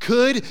us?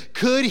 Could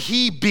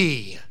he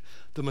be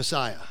the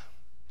Messiah?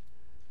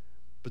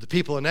 But the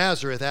people in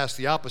Nazareth asked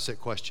the opposite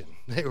question.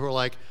 They were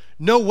like,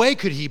 no way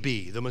could he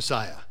be the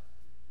Messiah.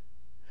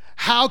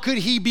 How could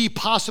he be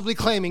possibly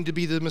claiming to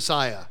be the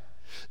Messiah?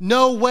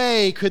 No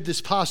way could this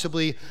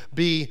possibly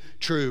be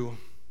true.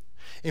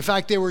 In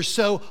fact, they were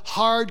so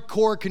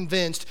hardcore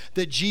convinced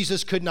that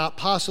Jesus could not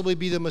possibly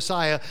be the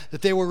Messiah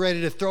that they were ready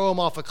to throw him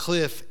off a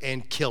cliff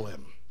and kill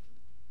him.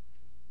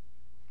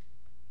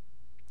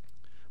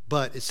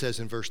 But it says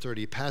in verse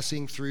 30,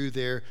 passing through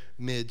their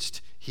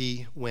midst,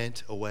 he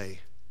went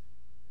away.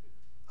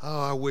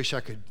 Oh, I wish I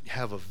could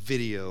have a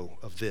video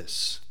of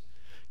this.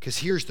 Because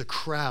here's the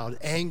crowd,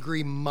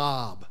 angry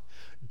mob,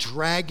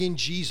 dragging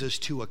Jesus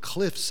to a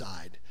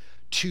cliffside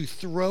to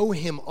throw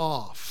him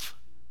off.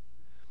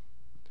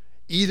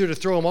 Either to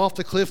throw him off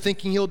the cliff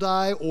thinking he'll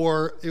die,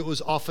 or it was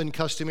often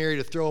customary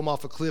to throw him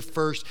off a cliff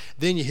first,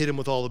 then you hit him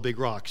with all the big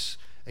rocks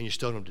and you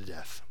stone him to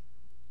death.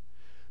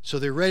 So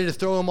they're ready to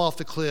throw him off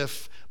the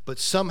cliff, but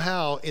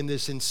somehow in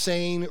this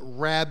insane,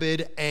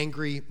 rabid,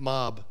 angry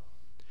mob,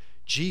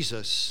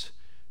 Jesus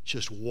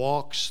just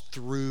walks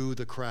through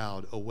the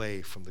crowd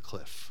away from the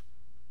cliff.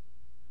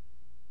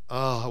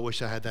 Oh, I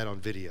wish I had that on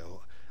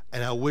video,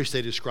 and I wish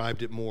they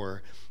described it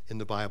more in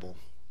the Bible.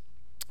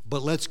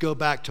 But let's go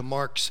back to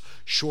Mark's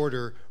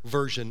shorter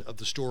version of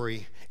the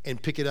story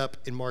and pick it up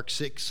in Mark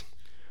 6,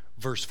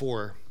 verse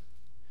 4.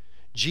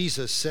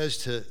 Jesus says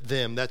to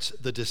them, that's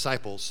the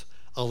disciples,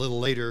 a little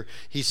later,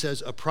 he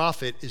says, a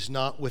prophet is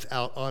not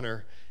without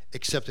honor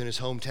except in his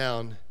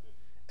hometown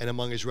and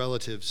among his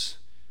relatives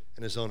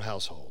and his own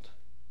household.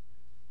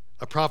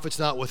 A prophet's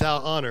not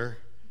without honor.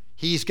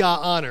 He's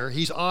got honor.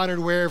 He's honored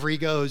wherever he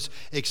goes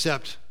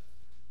except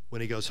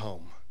when he goes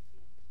home.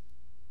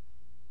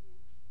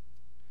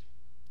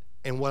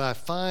 And what I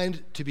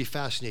find to be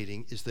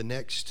fascinating is the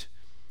next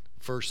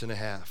verse and a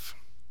half.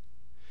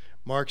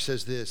 Mark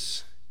says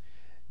this,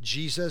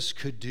 Jesus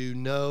could do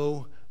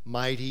no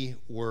mighty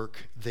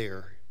work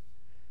there,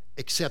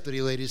 except that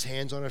he laid his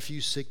hands on a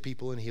few sick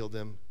people and healed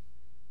them.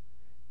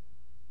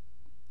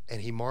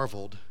 And he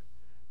marveled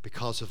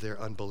because of their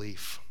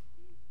unbelief.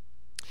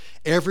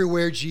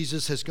 Everywhere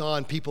Jesus has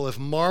gone, people have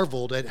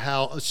marveled at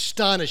how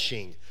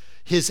astonishing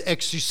his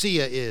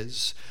exousia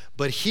is.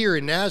 But here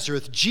in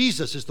Nazareth,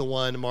 Jesus is the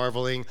one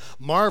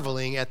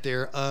marveling at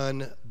their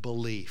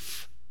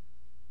unbelief.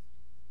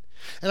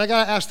 And I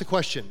got to ask the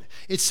question.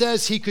 It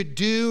says he could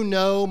do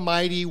no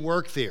mighty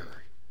work there.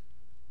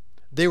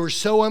 They were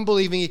so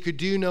unbelieving he could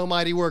do no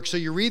mighty work. So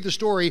you read the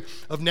story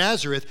of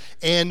Nazareth,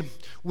 and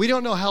we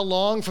don't know how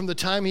long from the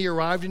time he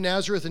arrived in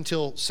Nazareth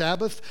until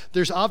Sabbath.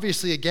 There's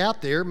obviously a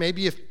gap there,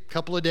 maybe a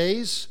couple of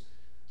days,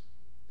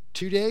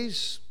 2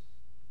 days,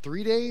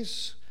 3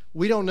 days.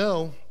 We don't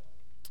know.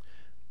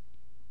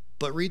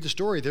 But read the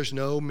story. There's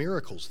no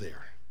miracles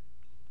there.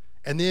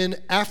 And then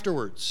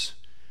afterwards,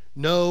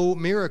 no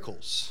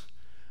miracles.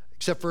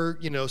 Except for,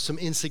 some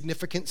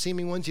insignificant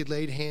seeming ones. He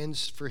laid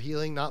hands for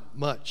healing, not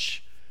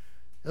much.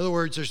 In other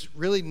words, there's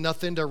really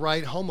nothing to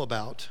write home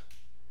about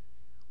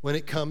when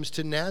it comes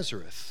to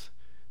Nazareth.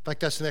 In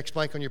fact, that's the next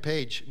blank on your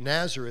page.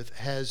 Nazareth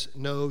has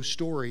no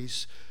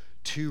stories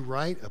to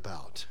write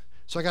about.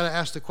 So I got to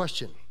ask the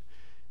question,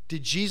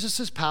 did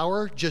Jesus'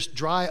 power just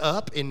dry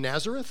up in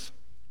Nazareth?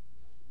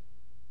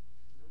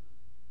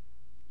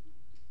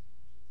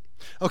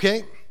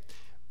 Okay.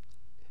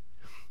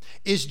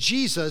 Is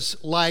Jesus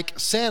like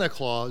Santa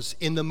Claus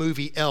in the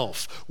movie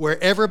Elf,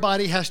 where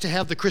everybody has to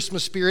have the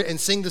Christmas spirit and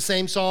sing the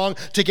same song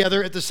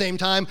together at the same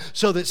time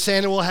so that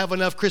Santa will have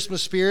enough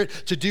Christmas spirit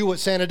to do what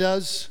Santa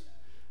does?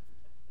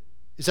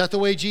 Is that the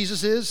way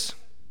Jesus is?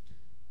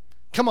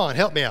 Come on,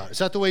 help me out. Is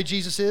that the way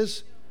Jesus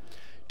is?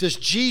 Does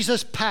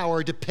Jesus'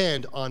 power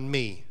depend on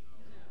me?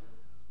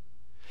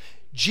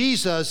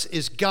 Jesus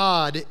is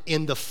God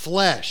in the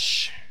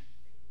flesh.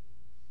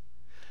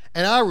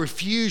 And I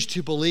refuse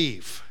to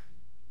believe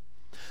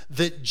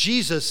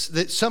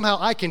that somehow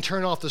I can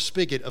turn off the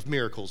spigot of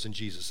miracles in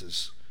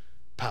Jesus'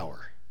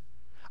 power.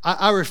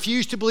 I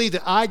refuse to believe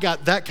that I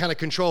got that kind of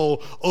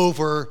control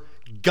over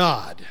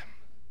God.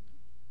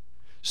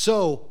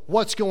 So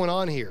what's going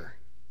on here?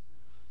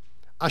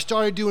 I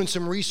started doing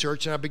some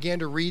research and I began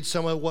to read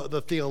some of what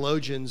the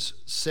theologians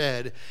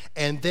said,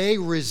 and they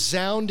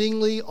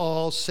resoundingly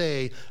all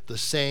say the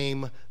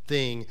same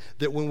thing,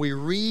 that when we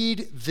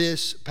read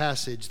this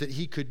passage, that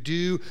he could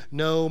do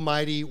no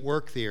mighty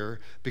work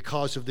there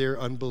because of their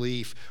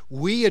unbelief,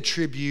 we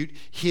attribute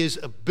his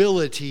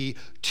ability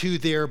to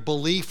their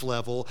belief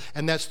level,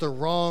 and that's the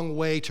wrong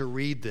way to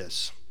read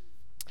this.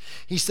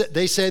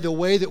 They say the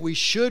way that we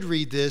should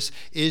read this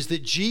is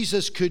that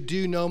Jesus could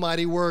do no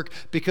mighty work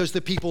because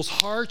the people's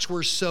hearts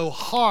were so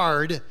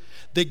hard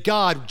that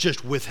God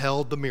just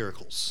withheld the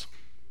miracles.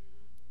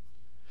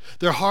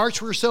 Their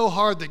hearts were so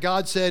hard that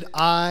God said,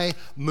 I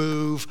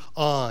move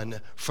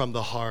on from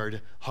the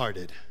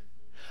hard-hearted.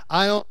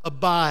 I don't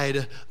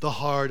abide the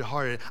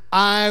hard-hearted.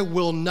 I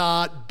will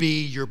not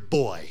be your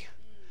boy.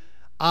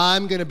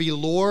 I'm going to be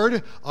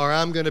Lord or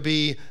I'm going to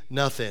be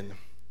nothing.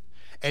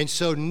 And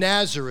so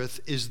Nazareth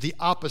is the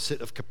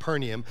opposite of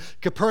Capernaum.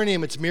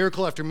 Capernaum, it's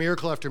miracle after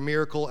miracle after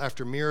miracle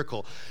after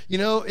miracle.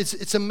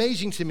 It's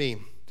amazing to me.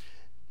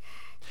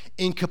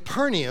 In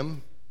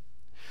Capernaum,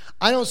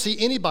 I don't see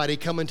anybody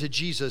coming to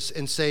Jesus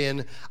and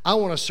saying, I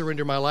want to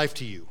surrender my life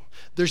to you.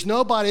 There's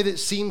nobody that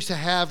seems to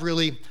have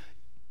really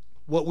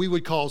what we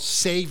would call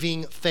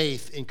saving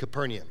faith in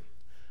Capernaum.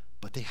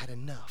 But they had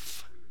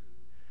enough.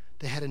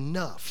 They had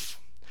enough.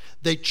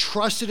 They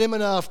trusted him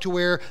enough to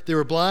where they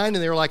were blind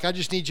and they were like, I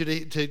just need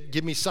you to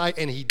give me sight.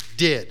 And he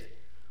did.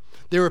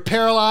 They were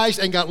paralyzed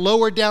and got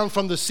lowered down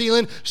from the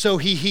ceiling, so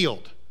he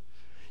healed.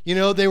 You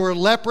know, they were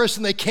leprous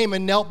and they came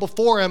and knelt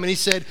before him and he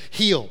said,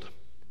 healed.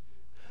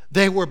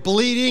 They were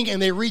bleeding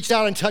and they reached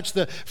out and touched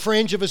the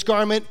fringe of his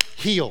garment,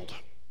 healed.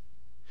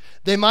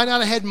 They might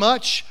not have had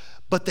much,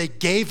 but they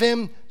gave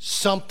him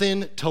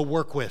something to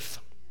work with.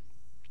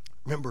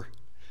 Remember,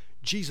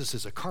 Jesus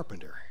is a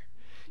carpenter.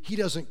 He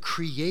doesn't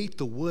create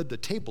the wood the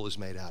table is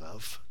made out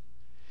of.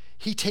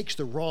 He takes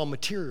the raw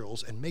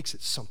materials and makes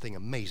it something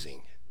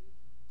amazing.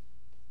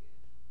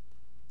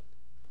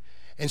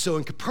 And so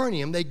in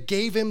Capernaum, they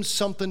gave him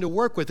something to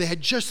work with. They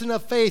had just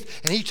enough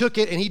faith, and he took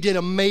it and he did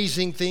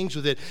amazing things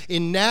with it.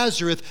 In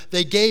Nazareth,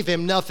 they gave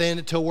him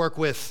nothing to work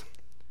with.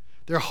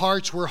 Their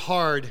hearts were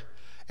hard,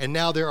 and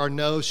now there are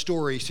no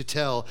stories to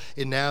tell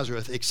in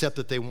Nazareth except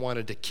that they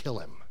wanted to kill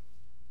him.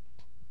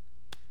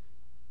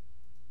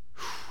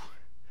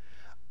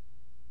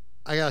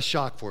 I got a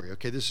shock for you,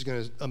 okay? This is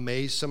going to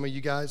amaze some of you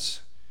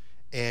guys,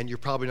 and you're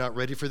probably not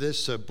ready for this,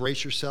 so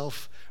brace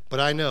yourself. But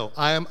I know,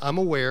 I'm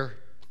aware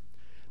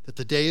that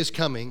the day is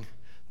coming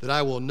that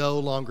I will no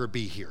longer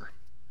be here.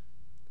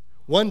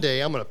 One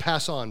day, I'm going to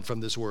pass on from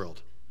this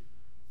world.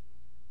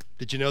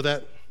 Did you know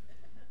that?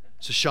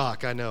 It's a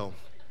shock, I know.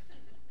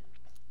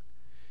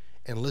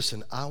 And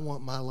listen, I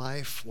want my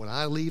life, when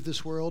I leave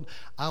this world,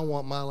 I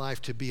want my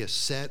life to be a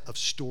set of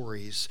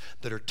stories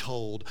that are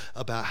told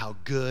about how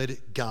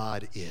good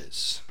God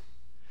is.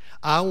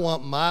 I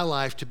want my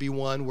life to be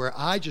one where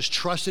I just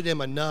trusted him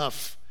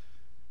enough.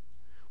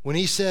 When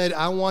he said,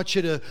 I want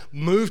you to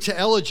move to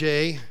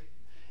LJ,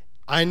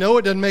 I know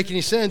it doesn't make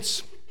any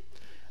sense.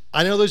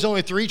 I know there's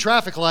only 3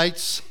 traffic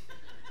lights.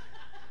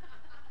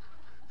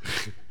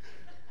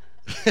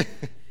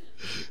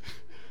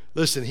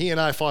 Listen, he and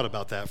I fought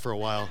about that for a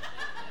while.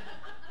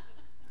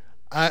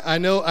 I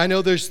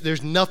know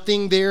there's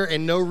nothing there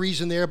and no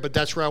reason there, but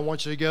that's where I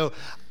want you to go.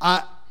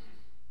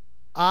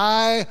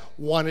 I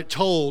want it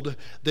told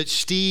that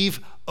Steve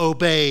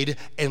obeyed,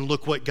 and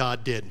look what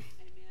God did. Amen.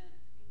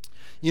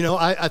 You know,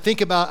 I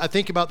think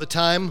about the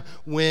time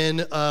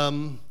when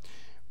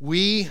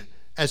we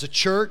as a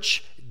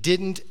church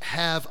didn't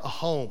have a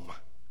home.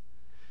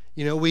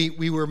 You know,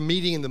 we were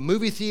meeting in the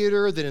movie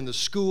theater, then in the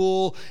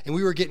school, and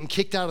we were getting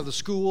kicked out of the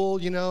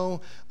school, you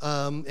know,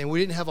 and we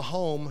didn't have a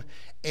home.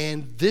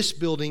 And this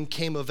building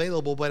came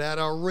available, but at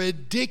a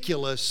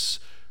ridiculous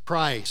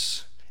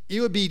price. It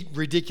would be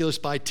ridiculous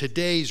by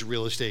today's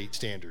real estate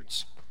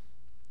standards.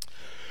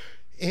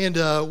 And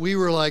we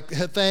were like,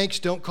 thanks,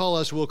 don't call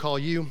us, we'll call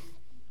you.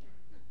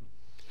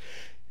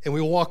 And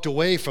we walked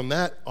away from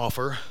that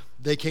offer.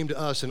 They came to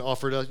us and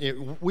offered us, you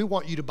know, we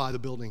want you to buy the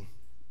building.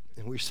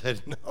 And we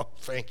said, no,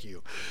 thank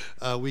you.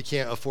 We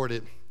can't afford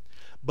it.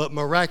 But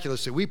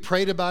miraculously, we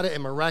prayed about it,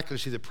 and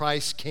miraculously, the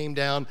price came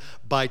down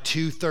by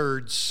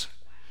 2/3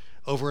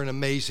 over an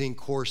amazing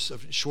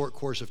short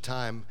course of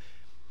time.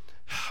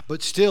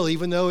 But still,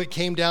 even though it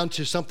came down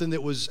to something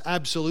that was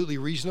absolutely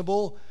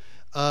reasonable,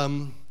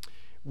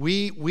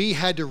 we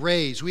had to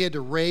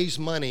raise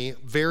money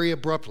very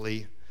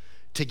abruptly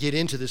to get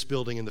into this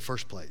building in the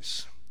first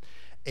place.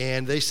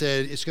 And they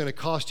said, it's going to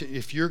cost you,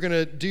 if you're going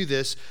to do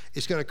this,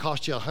 it's going to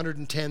cost you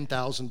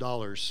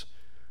 $110,000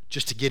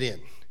 just to get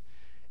in.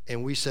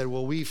 And we said,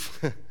 well, we've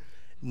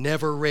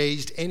never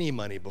raised any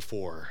money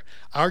before.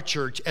 Our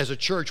church, as a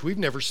church, we've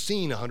never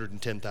seen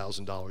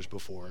 $110,000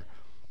 before.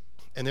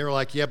 And they were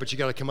like, yeah, but you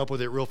got to come up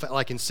with it real fast,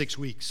 like in 6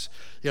 weeks.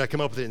 You got to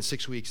come up with it in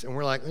 6 weeks. And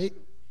we're like, hey,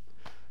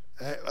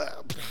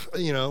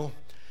 you know.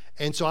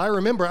 And so I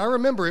remember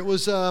it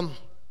was end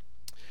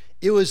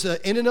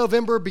of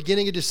November,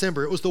 beginning of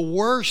December. It was the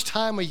worst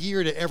time of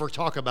year to ever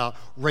talk about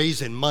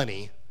raising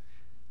money.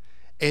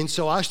 And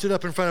so I stood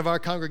up in front of our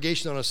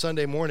congregation on a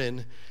Sunday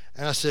morning,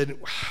 and I said,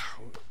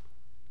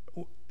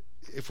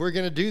 if we're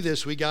going to do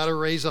this, we got to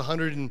raise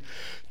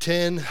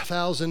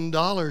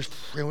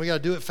 $110,000, and we got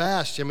to do it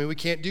fast. I mean, we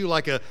can't do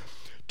like a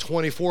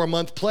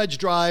 24-month pledge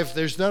drive.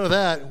 There's none of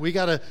that. We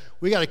got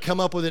to come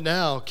up with it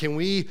now. Can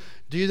we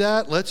do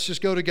that? Let's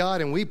just go to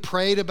God. And we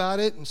prayed about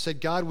it and said,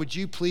 God, would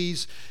you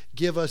please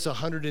give us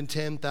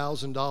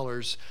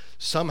 $110,000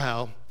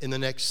 somehow in the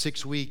next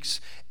 6 weeks?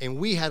 And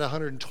we had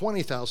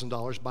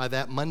 $120,000 by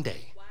that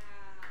Monday. Wow.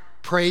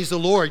 Praise the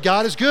Lord.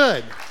 God is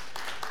good.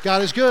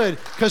 God is good,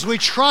 because we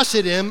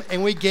trusted him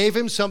and we gave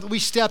him something. We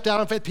stepped out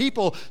on faith.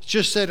 People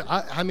just said,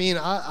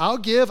 I'll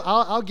give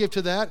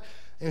to that.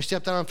 And we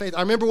stepped out on faith.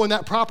 I remember when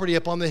that property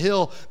up on the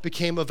hill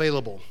became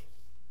available.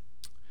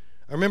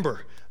 I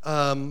remember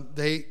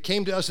they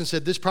came to us and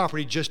said, this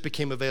property just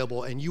became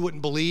available, and you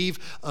wouldn't believe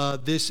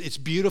this. It's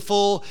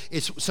beautiful.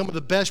 It's some of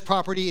the best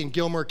property in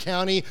Gilmer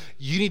County.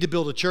 You need to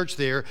build a church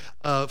there.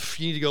 You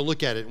need to go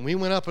look at it. And we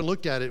went up and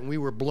looked at it, and we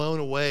were blown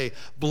away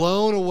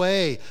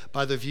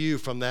by the view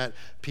from that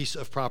piece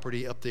of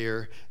property up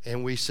there.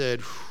 And we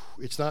said,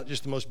 it's not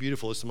just the most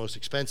beautiful, it's the most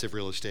expensive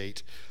real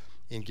estate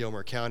in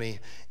Gilmer County.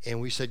 And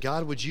we said,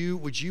 God, would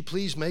you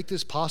please make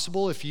this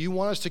possible? If you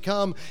want us to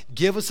come,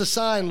 give us a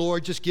sign,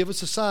 Lord, just give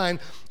us a sign.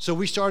 So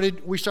we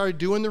started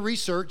doing the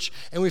research,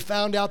 and we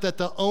found out that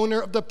the owner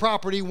of the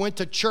property went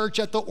to church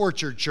at the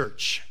Orchard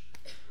Church.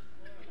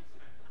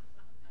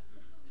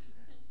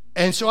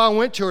 And so I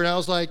went to her and I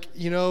was like,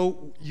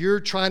 you're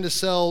trying to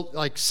sell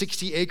like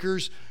 60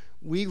 acres.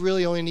 We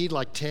really only need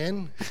like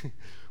 10.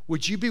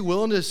 Would you be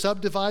willing to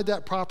subdivide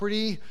that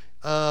property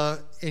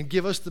and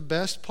give us the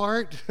best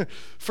part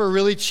for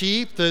really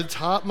cheap, the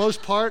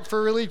topmost part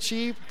for really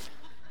cheap?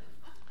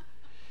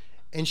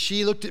 And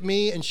she looked at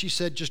me and she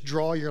said, just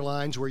draw your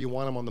lines where you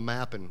want them on the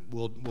map and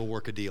we'll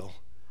work a deal.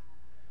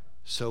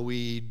 So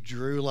we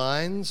drew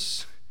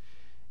lines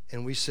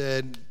and we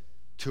said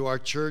to our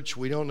church,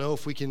 we don't know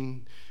if we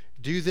can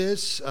do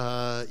this.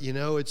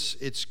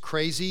 It's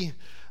crazy.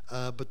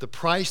 But the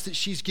price that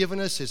she's given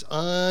us is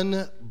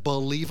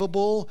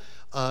unbelievable.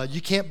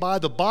 You can't buy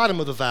the bottom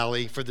of the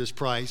valley for this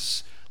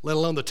price, let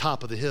alone the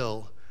top of the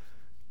hill.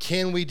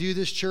 Can we do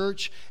this,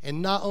 church?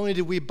 And not only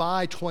did we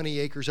buy 20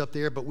 acres up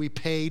there, but we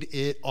paid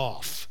it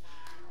off.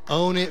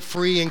 Own it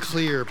free and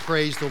clear.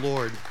 Praise the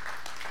Lord.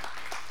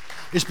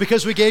 It's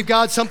because we gave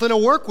God something to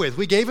work with.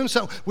 We gave him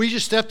something. We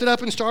just stepped it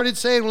up and started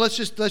saying, well, let's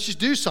just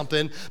do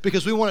something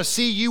because we want to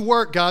see you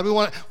work, God.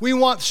 We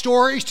want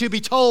stories to be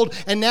told,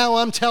 and now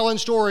I'm telling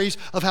stories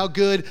of how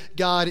good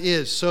God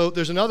is. So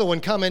there's another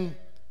one coming.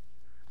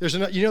 There's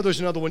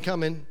another one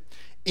coming.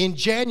 In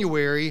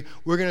January,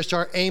 we're going to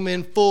start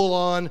aiming full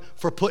on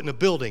for putting a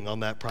building on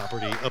that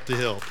property up the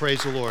hill.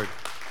 Praise the Lord.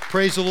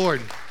 Praise the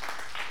Lord.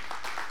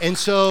 And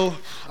so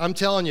I'm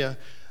telling you,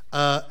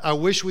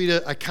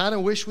 I kind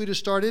of wish we'd have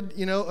started,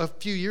 a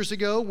few years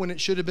ago when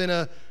it should have been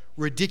a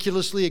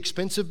ridiculously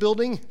expensive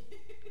building.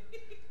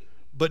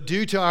 But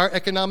due to our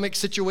economic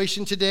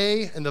situation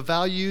today and the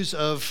values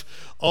of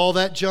all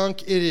that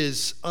junk, it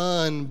is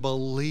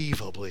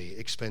unbelievably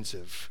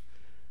expensive.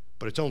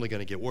 But it's only going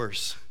to get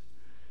worse.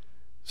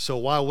 So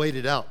why wait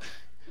it out?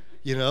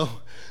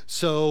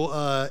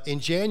 So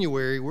in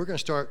January, we're going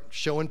to start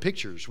showing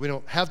pictures. We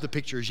don't have the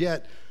pictures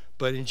yet.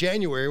 But in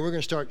January, we're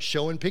going to start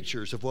showing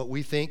pictures of what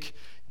we think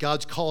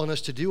God's calling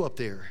us to do up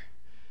there.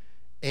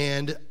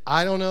 And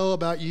I don't know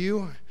about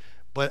you,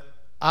 but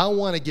I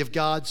want to give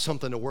God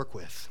something to work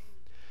with.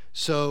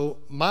 So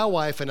my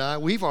wife and I,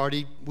 we've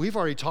already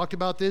talked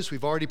about this.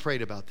 We've already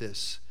prayed about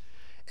this.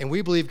 And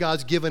we believe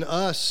God's given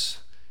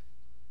us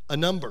a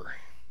number,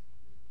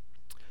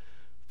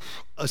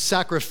 a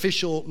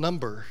sacrificial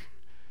number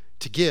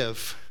to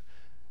give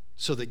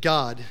so that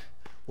God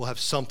will have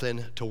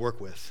something to work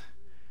with.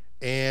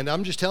 And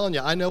I'm just telling you,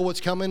 I know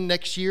what's coming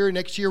next year.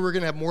 Next year, we're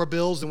going to have more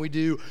bills than we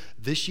do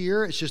this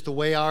year. It's just the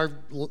way our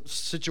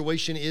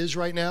situation is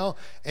right now.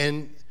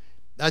 And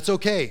that's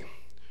okay.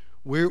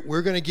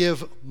 We're going to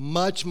give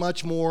much,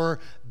 much more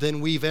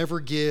than we've ever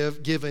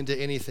given to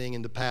anything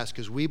in the past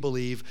because we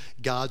believe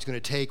God's going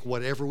to take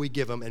whatever we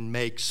give him and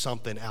make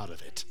something out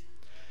of it.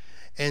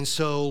 And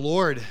so,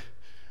 Lord,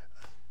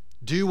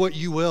 do what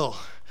you will.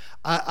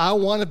 I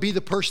want to be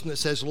the person that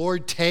says,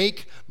 Lord,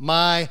 take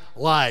my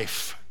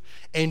life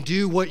and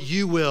do what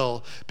you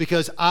will,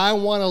 because I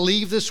want to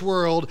leave this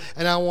world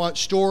and I want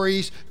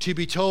stories to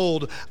be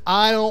told.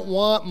 I don't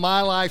want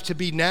my life to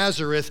be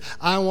Nazareth.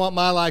 I want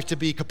my life to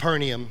be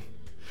Capernaum.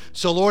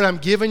 So, Lord, I'm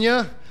giving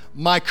you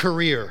my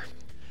career.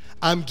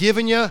 I'm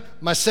giving you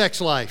my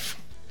sex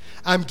life.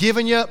 I'm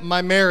giving you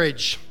my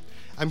marriage.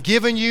 I'm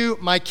giving you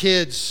my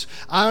kids.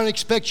 I don't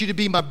expect you to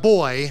be my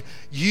boy.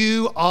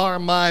 You are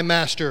my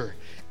master.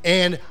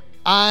 And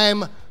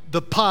I'm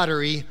the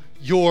pottery.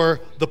 You're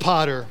the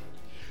potter.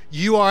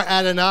 You are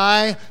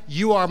Adonai,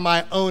 you are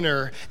my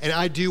owner, and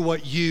I do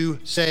what you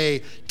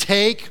say.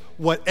 Take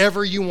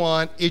whatever you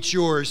want, it's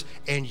yours,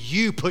 and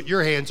you put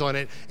your hands on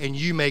it, and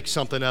you make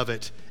something of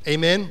it.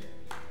 Amen?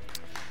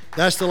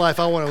 That's the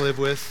life I want to live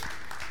with.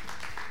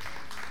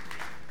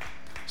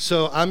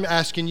 So I'm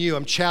asking you,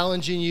 I'm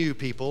challenging you,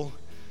 people.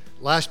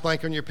 Last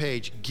blank on your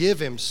page,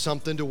 give him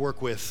something to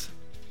work with.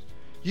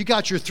 You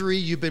got your 3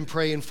 you've been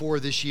praying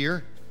for this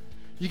year.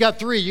 You got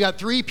 3. You got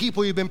 3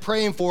 people you've been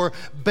praying for,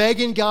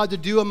 begging God to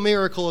do a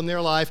miracle in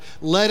their life.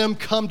 Let them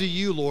come to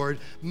you, Lord.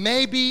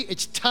 Maybe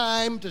it's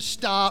time to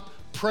stop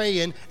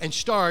praying and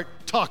start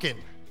talking.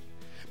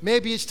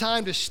 Maybe it's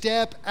time to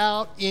step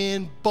out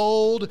in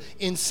bold,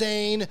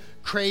 insane,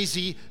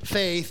 crazy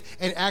faith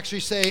and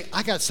actually say,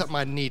 I got something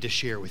I need to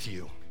share with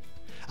you.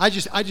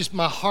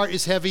 My heart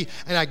is heavy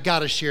and I got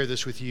to share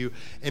this with you.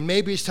 And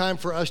maybe it's time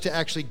for us to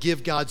actually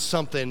give God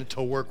something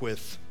to work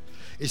with,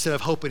 instead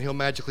of hoping he'll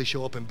magically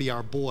show up and be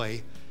our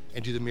boy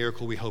and do the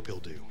miracle we hope he'll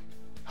do.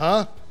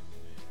 Huh?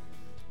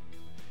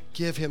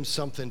 Give him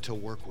something to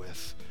work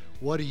with.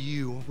 What are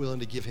you willing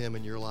to give him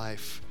in your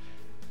life?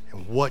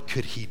 And what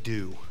could he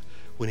do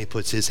when he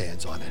puts his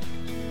hands on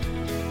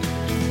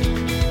it?